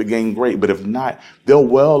make it to the game, great. But if not, they'll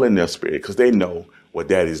well in their spirit because they know what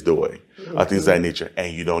daddy's doing, things of that nature.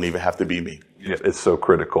 And you don't even have to be me. Yeah, it's so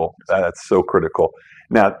critical. That's so critical.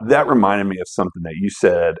 Now, that reminded me of something that you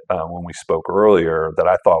said when we spoke earlier that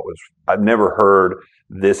I thought I've never heard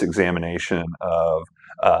this examination of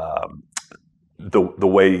the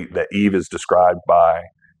way that Eve is described by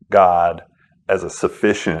God as a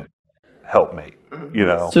sufficient helpmate,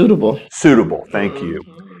 Suitable. Thank you.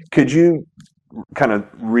 Could you kind of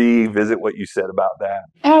revisit what you said about that?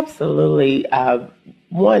 Absolutely.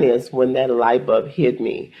 One is when that light bulb hit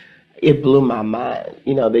me, it blew my mind.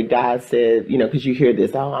 That God said, because you hear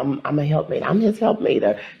this, I'm a helpmate. I'm his helpmate.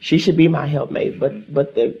 Or she should be my helpmate.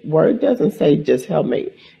 But the word doesn't say just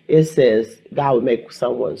helpmate. It says God would make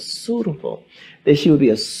someone suitable, that she would be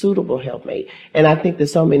a suitable helpmate. And I think that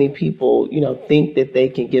so many people, think that they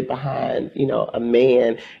can get behind, a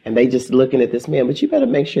man and they just looking at this man, but you better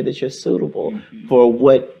make sure that you're suitable for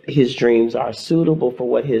what his dreams are, suitable for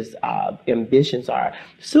what his ambitions are,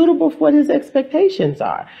 suitable for what his expectations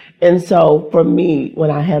are. And so for me,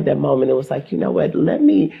 when I had that moment, it was like,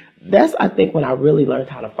 that's, I think, when I really learned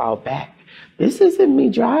how to fall back. This isn't me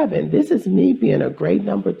driving. This is me being a great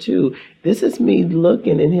number two. This is me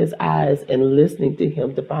looking in his eyes and listening to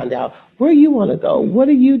him to find out where you want to go. What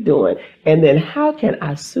are you doing? And then how can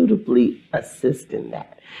I suitably assist in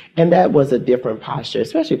that? And that was a different posture,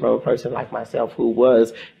 especially from a person like myself who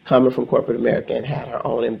was coming from corporate America and had her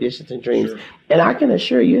own ambitions and dreams. Sure. And I can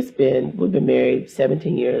assure you we've been married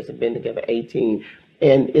 17 years and been together 18.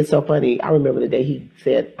 And it's so funny. I remember the day he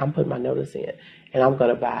said, I'm putting my notice in and I'm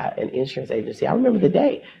going to buy an insurance agency. I remember the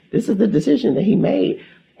day. This is the decision that he made.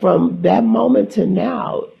 From that moment to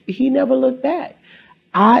now, he never looked back.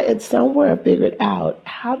 I had somewhere figured out,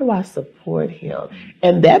 how do I support him?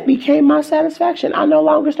 And that became my satisfaction. I no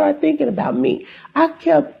longer started thinking about me. I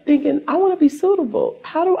kept thinking, I want to be suitable.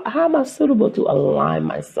 How am I suitable to align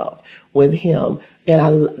myself with him?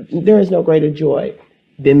 And there is no greater joy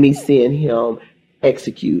than me seeing him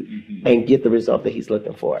execute and get the result that he's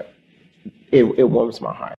looking for. It warms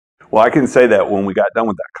my heart. Well, I can say that when we got done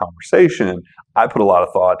with that conversation, I put a lot of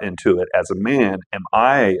thought into it. As a man, am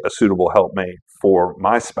I a suitable helpmate for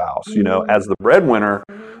my spouse? As the breadwinner,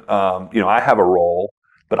 I have a role,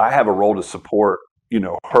 but I have a role to support,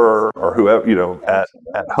 her or whoever,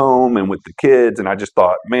 at home and with the kids. And I just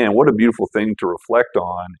thought, man, what a beautiful thing to reflect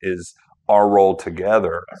on is our role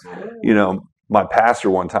together. my pastor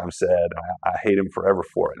one time said, I hate him forever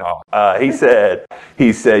for it. No, he said,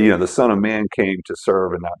 the Son of Man came to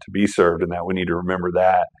serve and not to be served, and that we need to remember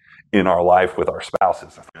that in our life with our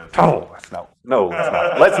spouses. Oh, let's not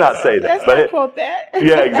say that. Let's not quote that.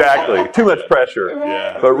 Yeah, exactly. Too much pressure. Right.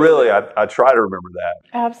 Yeah. But really, I try to remember that.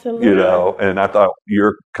 Absolutely. And I thought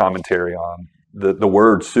your commentary on the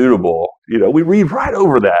word suitable, we read right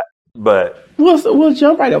over that. But we'll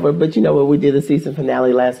jump right over. But when we did the season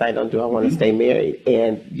finale last night on Do I Want to Stay Married,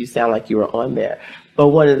 and you sound like you were on there. But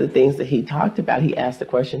one of the things that he talked about, he asked the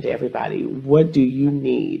question to everybody: what do you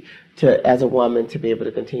need as a woman to be able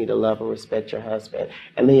to continue to love and respect your husband?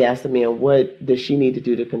 And then he asked the man, what does she need to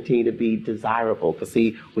do to continue to be desirable? Because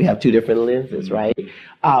see, we have two different lenses, right?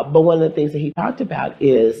 But one of the things that he talked about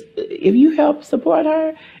is if you help support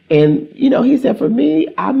her, and he said, for me,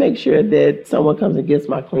 I make sure that someone comes and gets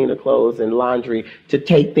my cleaner clothes and laundry to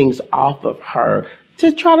take things off of her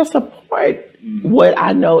to try to support what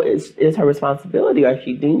I know is her responsibility, or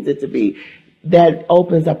she deems it to be. That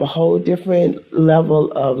opens up a whole different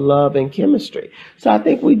level of love and chemistry. So I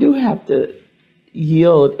think we do have to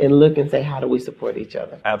yield and look and say, how do we support each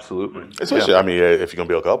other? absolutely. Especially, I mean, if you're going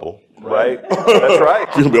to be a couple. Right. That's right.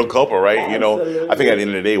 If you're going to be a couple, right? Absolutely. I think at the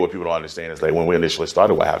end of the day, what people don't understand is like when we initially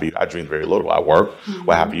started, what have you, I dreamed very little. I worked,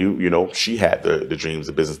 what have you, she had the dreams,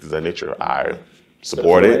 the business, things of that nature. I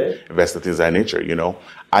supported, invested, things of that nature,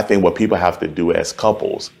 I think what people have to do as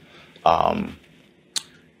couples,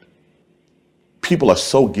 people are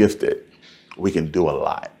so gifted, we can do a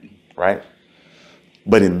lot, right?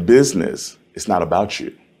 But in business, it's not about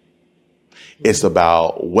you. It's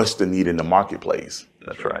about what's the need in the marketplace.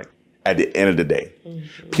 That's right. At the end of the day,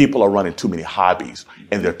 people are running too many hobbies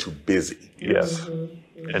and they're too busy. Yes.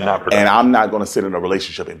 And not productive. And I'm not going to sit in a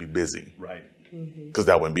relationship and be busy. Right. Because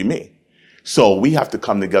that wouldn't be me. So we have to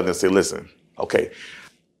come together and say, listen, okay,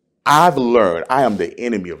 I've learned I am the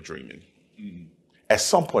enemy of dreaming. At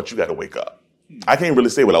some point, you got to wake up. I can't really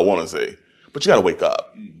say what I want to say, but you got to wake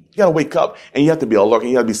up. You got to wake up, and you have to be alert,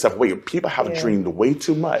 and you got to be self-aware. People have dreamed way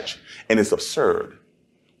too much, and it's absurd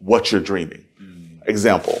what you're dreaming.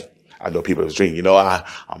 Example, I know people who's dreaming,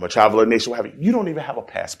 I'm a traveler nation, what have you. You don't even have a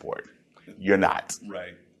passport. You're not.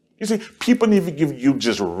 Right. You see, people need to give you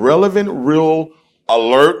just relevant, real,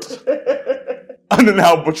 alert,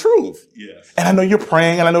 undeniable truth. Yes. And I know you're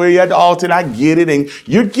praying, and I know you're at the altar, and I get it, and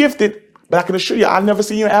you're gifted, but I can assure you, I'll never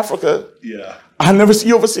see you in Africa. Yeah. I'll never see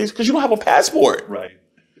you overseas because you don't have a passport. Right.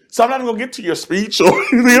 So I'm not even going to get to your speech, or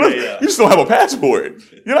you just don't have a passport.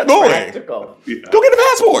 You're not going. Practical. Yeah. Go get a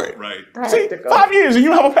passport. Right. See, Practical. 5 years and you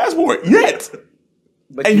don't have a passport yet.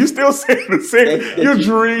 But And you still saying the same. That You're you-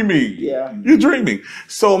 dreaming. Yeah. You're dreaming.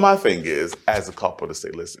 So my thing is, as a couple, to say,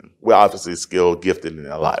 listen, we're obviously skilled, gifted in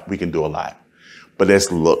a lot. We can do a lot. But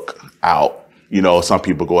let's look out. Some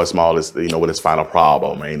people go as small as, with this final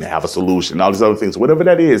problem and they have a solution, all these other things, whatever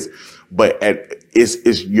that is. But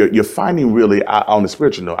you're finding really on the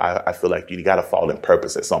spiritual note, I feel like you got to fall in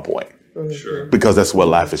purpose at some point. Sure. Because that's what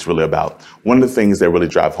life is really about. One of the things that really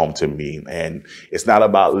drive home to me, and it's not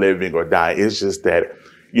about living or dying, it's just that,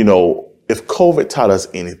 if COVID taught us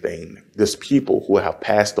anything, there's people who have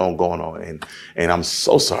passed on, going on, and I'm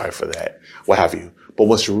so sorry for that, what have you. But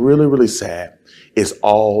what's really, really sad is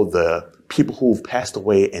all the people who've passed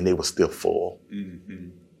away and they were still full.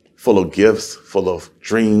 Full of gifts, full of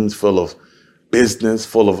dreams, full of business,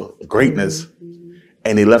 full of greatness.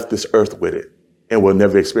 And they left this earth with it and will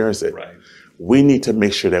never experience it. Right. We need to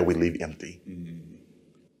make sure that we leave empty.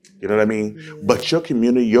 You know what I mean? But your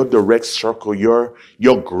community, your direct circle, your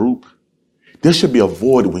group, there should be a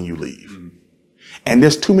void when you leave. And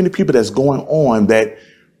there's too many people that's going on that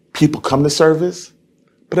people come to service,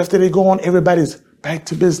 but after they go on, everybody's back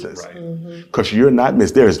to business. Because you're not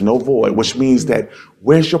missed. There is no void, which means that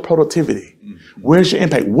where's your productivity? Where's your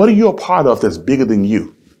impact? What are you a part of that's bigger than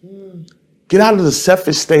you? Get out of the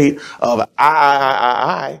selfish state of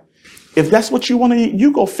I. If that's what you want to eat,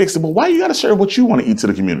 you go fix it. But why you got to share what you want to eat to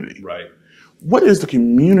the community? Right. What is the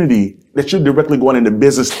community that you're directly going into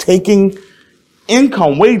business, taking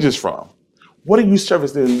income, wages from? What are you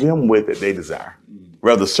servicing them with that they desire?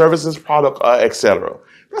 Whether services, product, etc.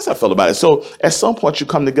 That's how I feel about it. So at some point you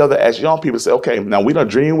come together as young people and say, okay, now we done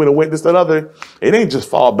dream, we done went this, that, other. It ain't just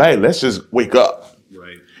fall back. Let's just wake up.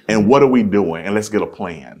 Right. And what are we doing? And let's get a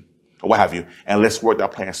plan. Or what have you. And let's work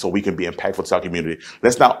that plan so we can be impactful to our community.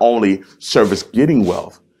 Let's not only service getting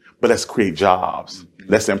wealth, but let's create jobs.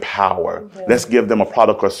 Let's empower. Let's give them a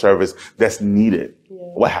product or service that's needed.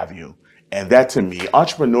 What have you. And that to me,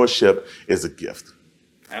 entrepreneurship is a gift.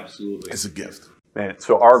 Absolutely. It's a gift. Man,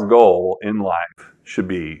 so our goal in life should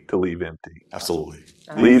be to leave empty. Absolutely.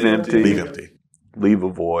 Leave empty. Leave empty. Leave a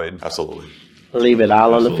void. Absolutely. Leave it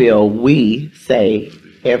all on the Absolutely. field. We say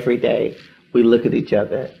every day, we look at each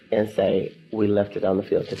other and say, we left it on the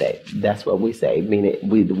field today. That's what we say, meaning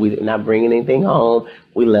we not bringing anything home.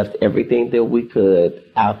 We left everything that we could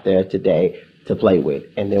out there today to play with,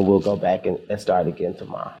 and then we'll go back and start again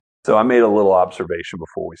tomorrow. So I made a little observation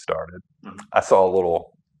before we started. I saw a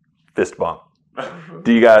little fist bump.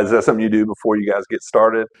 Do you guys, is that something you do before you guys get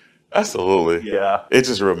started? Absolutely. Yeah. It's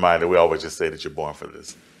just a reminder. We always just say that you're born for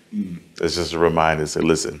this. It's just a reminder. Say,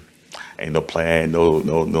 listen, ain't no plan,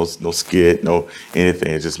 no skit, no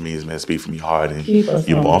anything. It just means, man, speak from your heart, and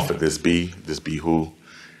you're born for this. Be who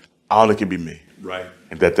all it can be me. Right.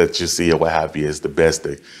 And that you see or what have you is the best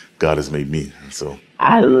that God has made me. And so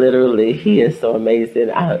He is so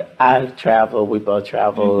amazing. I travel, we both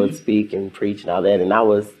travel and speak and preach and all that. And I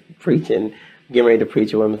was getting ready to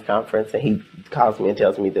preach a women's conference, and he calls me and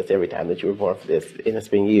tells me this every time, that you were born for this, and it's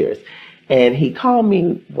been years. And he called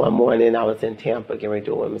me one morning. I was in Tampa getting ready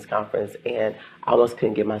to do a women's conference, and I almost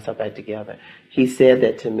couldn't get myself back together. He said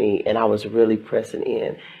that to me, and I was really pressing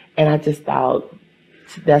in. And I just thought,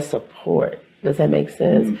 that's support. Does that make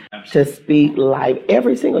sense? To speak life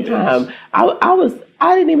every single time.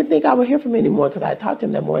 I didn't even think I would hear from him anymore, because I talked to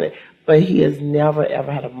him that morning. But he has never,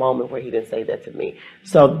 ever had a moment where he didn't say that to me.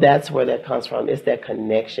 So that's where that comes from. It's that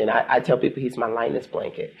connection. I tell people he's my Linus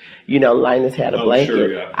blanket. You know, Linus had a blanket.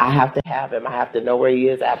 Sure, yeah. I have to have him. I have to know where he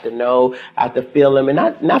is. I have to know. I have to feel him.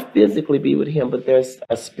 And not physically be with him, but there's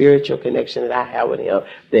a spiritual connection that I have with him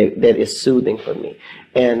that is soothing for me.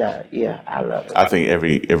 And yeah, I love it. I think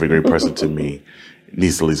every great person to me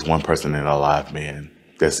needs at least one person in their life, man,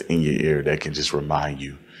 that's in your ear that can just remind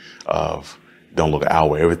you of, don't look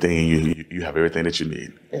outward. Everything you have everything that you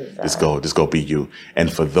need. Exactly. Just go be you. And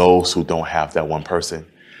for those who don't have that one person,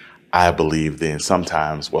 I believe then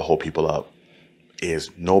sometimes what hold people up is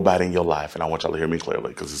nobody in your life. And I want y'all to hear me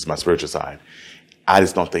clearly, because this is my spiritual side. I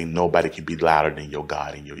just don't think nobody can be louder than your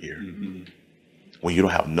God in your ear. Mm-hmm. When you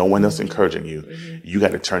don't have no one else encouraging you, you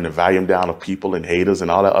got to turn the volume down of people and haters and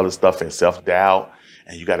all that other stuff and self-doubt.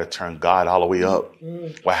 And you got to turn God all the way up.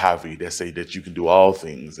 What have you? That say that you can do all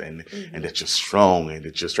things, and that you're strong, and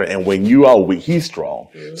that you're strong. And when you are weak, he's strong.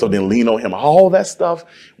 So then lean on him. All that stuff,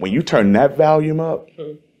 when you turn that volume up,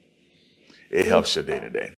 it helps your day to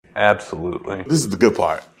day. Absolutely. This is the good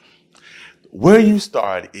part. Where you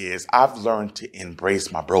start is, I've learned to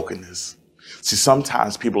embrace my brokenness. See,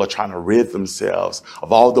 sometimes people are trying to rid themselves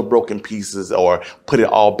of all the broken pieces or put it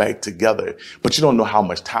all back together. But you don't know how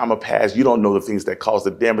much time will pass. You don't know the things that cause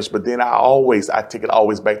the damage. But then I take it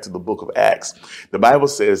always back to the book of Acts. The Bible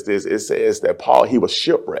says this. It says that Paul, he was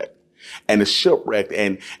shipwrecked. And the shipwrecked,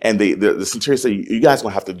 and the centurion said, you guys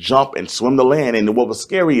going to have to jump and swim the land. And what was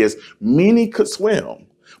scary is many could swim,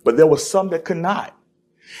 but there were some that could not.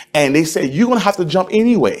 And they said, you're going to have to jump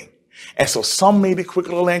anyway. And so some made it quicker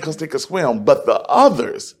to land because they could swim, but the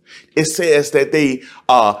others, it says that they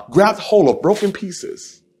grabbed hold of broken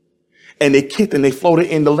pieces and they kicked and they floated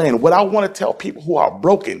in the land. What I want to tell people who are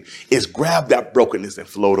broken is grab that brokenness and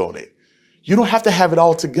float on it. You don't have to have it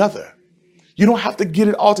all together. You don't have to get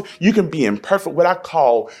it all. You can be imperfect, what I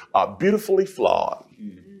call beautifully flawed,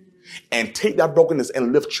 and take that brokenness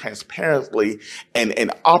and live transparently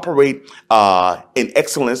and operate in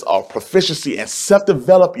excellence or proficiency and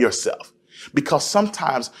self-develop yourself. Because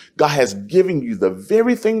sometimes God has given you the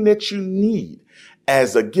very thing that you need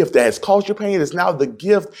as a gift that has caused you pain. It's now the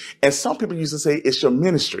gift. And some people used to say it's your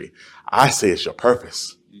ministry. I say it's your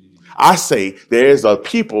purpose. I say there's a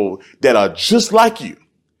people that are just like you,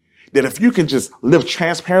 that if you can just live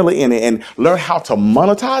transparently in it and learn how to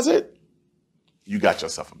monetize it, you got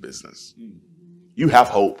yourself a business. You have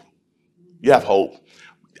hope. You have hope.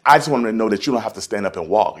 I just want to know that you don't have to stand up and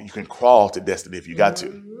walk. You can crawl to destiny if you got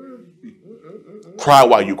to. Cry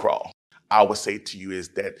while you crawl. I would say to you is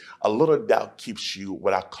that a little doubt keeps you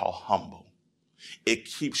what I call humble. It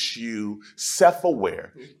keeps you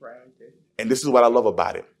self-aware. And this is what I love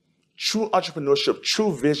about it. True entrepreneurship,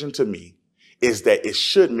 true vision to me is that it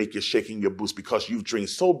should make you shaking your boots because you've dreamed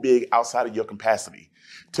so big outside of your capacity.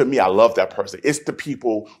 To me, I love that person. It's the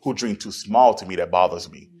people who dream too small to me that bothers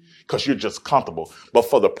me because you're just comfortable. But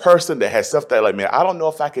for the person that has self-doubt, like, man, I don't know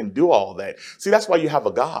if I can do all that. See, that's why you have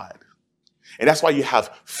a God. And that's why you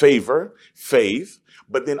have favor, faith.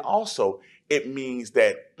 But then also it means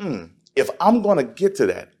that if I'm going to get to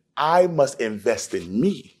that, I must invest in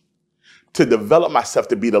me to develop myself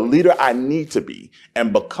to be the leader I need to be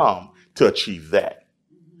and become to achieve that.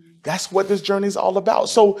 That's what this journey is all about.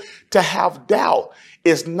 So to have doubt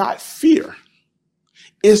is not fear.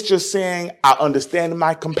 It's just saying I understand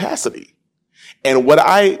my capacity. And what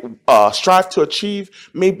I strive to achieve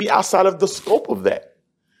may be outside of the scope of that.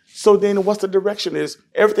 So then what's the direction is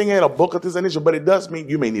everything ain't a book of this and but it does mean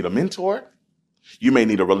you may need a mentor. You may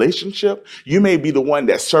need a relationship. You may be the one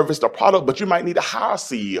that serviced the product, but you might need to hire a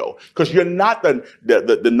CEO because you're not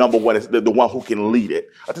the number one, the one who can lead it.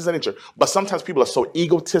 But sometimes people are so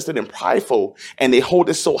egotistic and prideful and they hold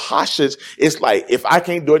it so hostage. It's like, if I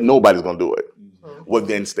can't do it, nobody's going to do it. Well,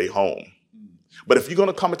 then stay home. But if you're going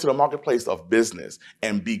to come into the marketplace of business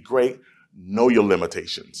and be great, know your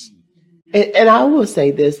limitations. And I will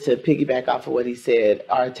say this to piggyback off of what he said,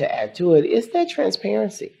 or to add to it, is that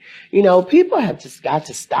transparency. You know, people have just got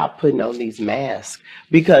to stop putting on these masks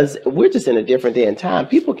because we're just in a different day and time.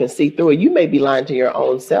 People can see through it. You may be lying to your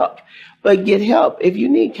own self, but get help. If you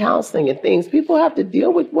need counseling and things, people have to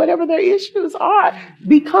deal with whatever their issues are.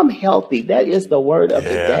 Become healthy. That is the word of the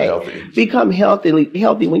day. Healthy. Become healthy.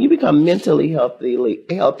 When you become mentally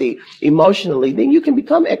healthy, emotionally, then you can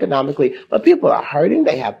become economically. But people are hurting.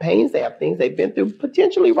 They have pains. They have things they've been through,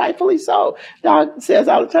 potentially rightfully so. Doc says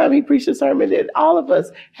all the time, he preached a sermon that all of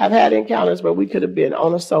us have had encounters where we could have been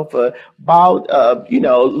on a sofa, balled up,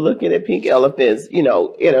 looking at pink elephants, in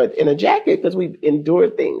a jacket because we've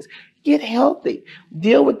endured things. Get healthy,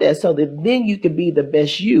 deal with that so that then you can be the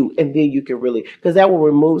best you, and then you can really, because that will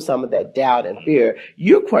remove some of that doubt and fear.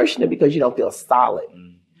 You're questioning because you don't feel solid.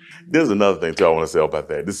 There's another thing too I want to say about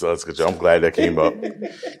that. This is I'm glad that came up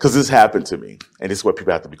because this happened to me, and this is where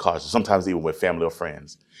people have to be cautious. Sometimes even with family or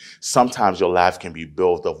friends, sometimes your life can be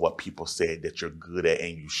built of what people said that you're good at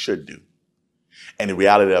and you should do. And the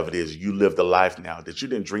reality of it is you live the life now that you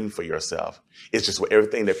didn't dream for yourself. It's just where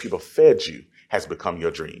everything that people fed you has become your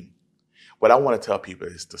dream. What I want to tell people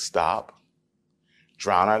is to stop,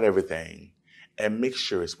 drown out everything, and make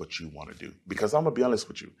sure it's what you want to do. Because I'm going to be honest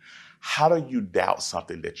with you. How do you doubt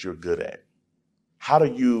something that you're good at? How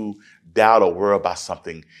do you doubt or worry about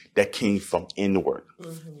something that came from inward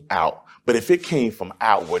out? But if it came from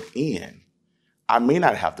outward in, I may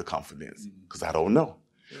not have the confidence because I don't know.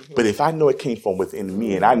 But if I know it came from within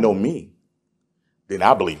me and I know me, then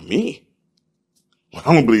I believe me.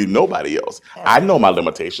 I don't believe nobody else. I know my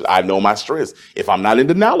limitations. I know my strengths. If I'm not in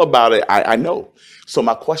denial about it, I know. So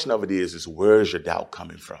my question of it is where is your doubt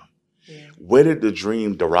coming from? Yeah. Where did the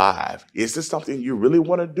dream derive? Is this something you really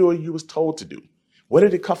want to do or you was told to do? Where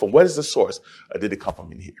did it come from? What is the source? Or did it come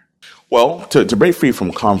from in here? Well, to break free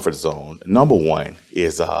from comfort zone, number one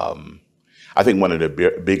is, I think one of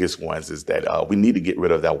the biggest ones is that we need to get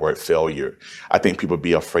rid of that word failure. I think people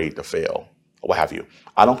be afraid to fail, what have you.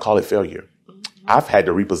 I don't call it failure. I've had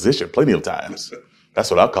to reposition plenty of times. That's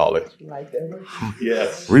what I call it. Like that?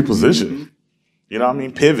 Yes. Reposition. You know what I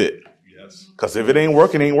mean? Pivot. Yes. Because if it ain't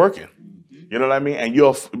working, it ain't working. You know what I mean? And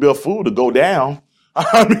you'll be a fool to go down,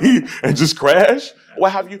 and just crash.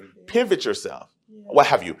 What have you? Pivot yourself. What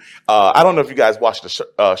have you? I don't know if you guys watched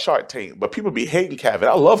the Shark Tank, but people be hating Kevin.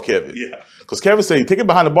 I love Kevin. Yeah. Because Kevin said, take it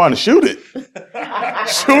behind the barn and shoot it.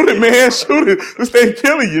 Shoot it, man. Shoot it. This thing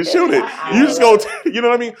killing you. Shoot it. You just go, you know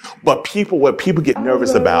what I mean? But what people get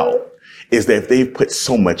nervous about is that if they've put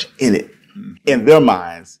so much in it, in their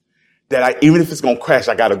minds, that even if it's going to crash,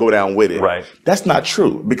 I got to go down with it. Right. That's not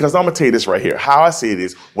true. Because I'm going to tell you this right here. How I see it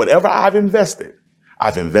is, whatever I've invested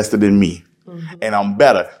in me. And I'm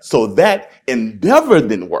better. So that endeavor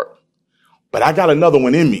didn't work. But I got another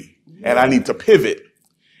one in me. And I need to pivot.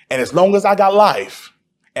 And as long as I got life,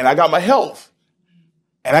 and I got my health,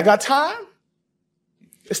 and I got time,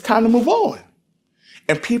 it's time to move on.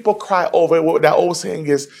 And people cry over it. What that old saying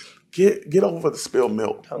is, get over the spilled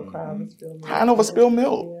milk. Don't cry over spilled milk. Crying over spilled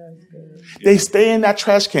milk. They stay in that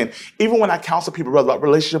trash can. Even when I counsel people about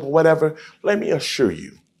relationship or whatever, let me assure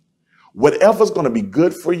you, whatever's going to be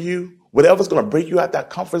good for you, whatever's going to break you out that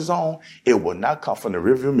comfort zone, it will not come from the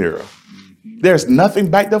rearview mirror. There's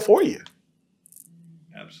nothing back there for you.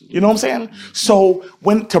 Absolutely. You know what I'm saying? So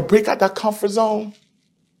to break out that comfort zone,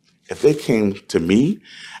 if they came to me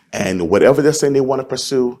and whatever they're saying they want to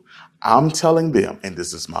pursue, I'm telling them, and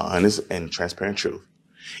this is my honest and transparent truth,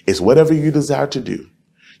 is whatever you desire to do,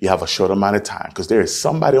 you have a short amount of time because there is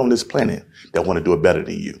somebody on this planet that want to do it better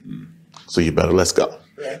than you. So you better let's go.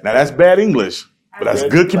 Now that's bad English, but that's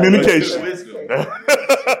good communication.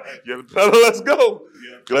 You better let's go.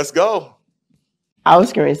 Let's go. I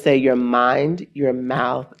was going to say your mind, your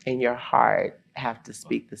mouth, and your heart have to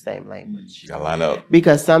speak the same language. Gotta line up.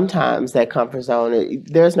 Because sometimes that comfort zone,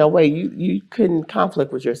 there's no way you couldn't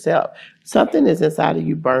conflict with yourself. Something is inside of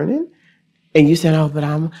you burning, and you said, but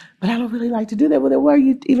I don't really like to do that. Well, then why are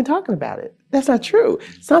you even talking about it? That's not true.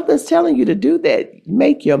 Something's telling you to do that.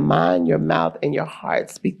 Make your mind, your mouth, and your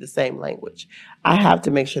heart speak the same language. I have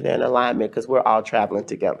to make sure they're in alignment because we're all traveling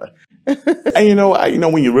together. And you know,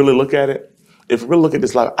 when you really look at it, if we look at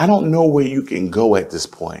this life, I don't know where you can go at this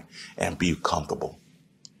point and be comfortable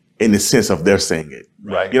in the sense of they're saying it.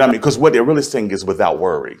 Right. You know what I mean? Because what they're really saying is without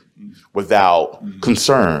worry, without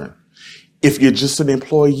concern. If you're just an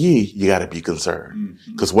employee, you got to be concerned.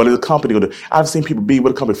 Because what is the company going to do? I've seen people be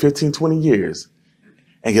with a company 15, 20 years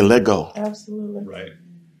and get let go. Absolutely. Right.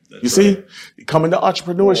 You see, coming to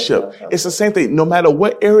entrepreneurship, it's the same thing. No matter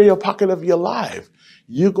what area or pocket of your life,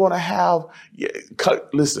 you're going to have,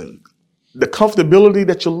 listen, the comfortability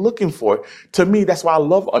that you're looking for. To me, that's why I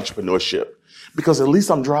love entrepreneurship, because at least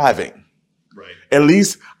I'm driving. Right. At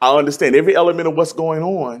least I understand every element of what's going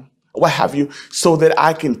on, what have you, so that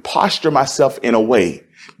I can posture myself in a way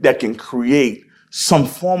that can create some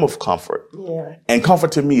form of comfort. Yeah. And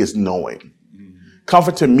comfort to me is knowing.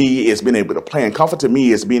 Comfort to me is being able to plan. Comfort to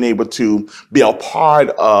me is being able to be a part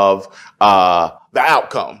of the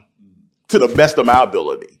outcome to the best of my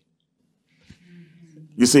ability.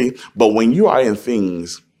 You see, but when you are in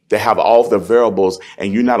things that have all of the variables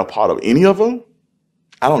and you're not a part of any of them,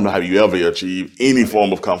 I don't know how you ever achieve any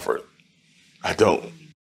form of comfort. I don't.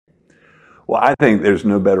 Well, I think there's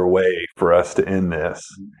no better way for us to end this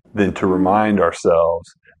than to remind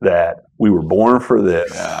ourselves that we were born for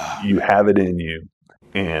this. Yeah. You have it in you,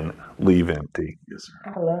 and leave empty. Yes,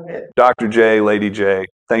 sir. I love it. Dr. J, Lady J,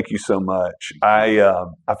 thank you so much. I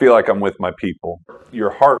feel like I'm with my people. Your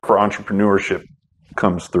heart for entrepreneurship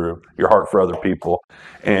comes through, your heart for other people.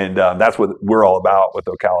 And that's what we're all about with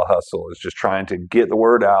Ocala Hustle, is just trying to get the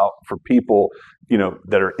word out for people,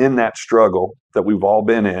 that are in that struggle that we've all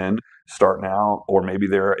been in, starting out, or maybe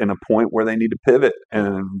they're in a point where they need to pivot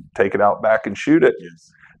and take it out back and shoot it.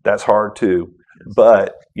 Yes. That's hard too.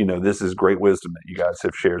 But, this is great wisdom that you guys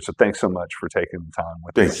have shared. So thanks so much for taking the time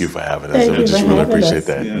with us. Thank you for having us. Thank I you just for really having appreciate us.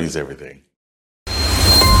 that. Yeah. It means everything.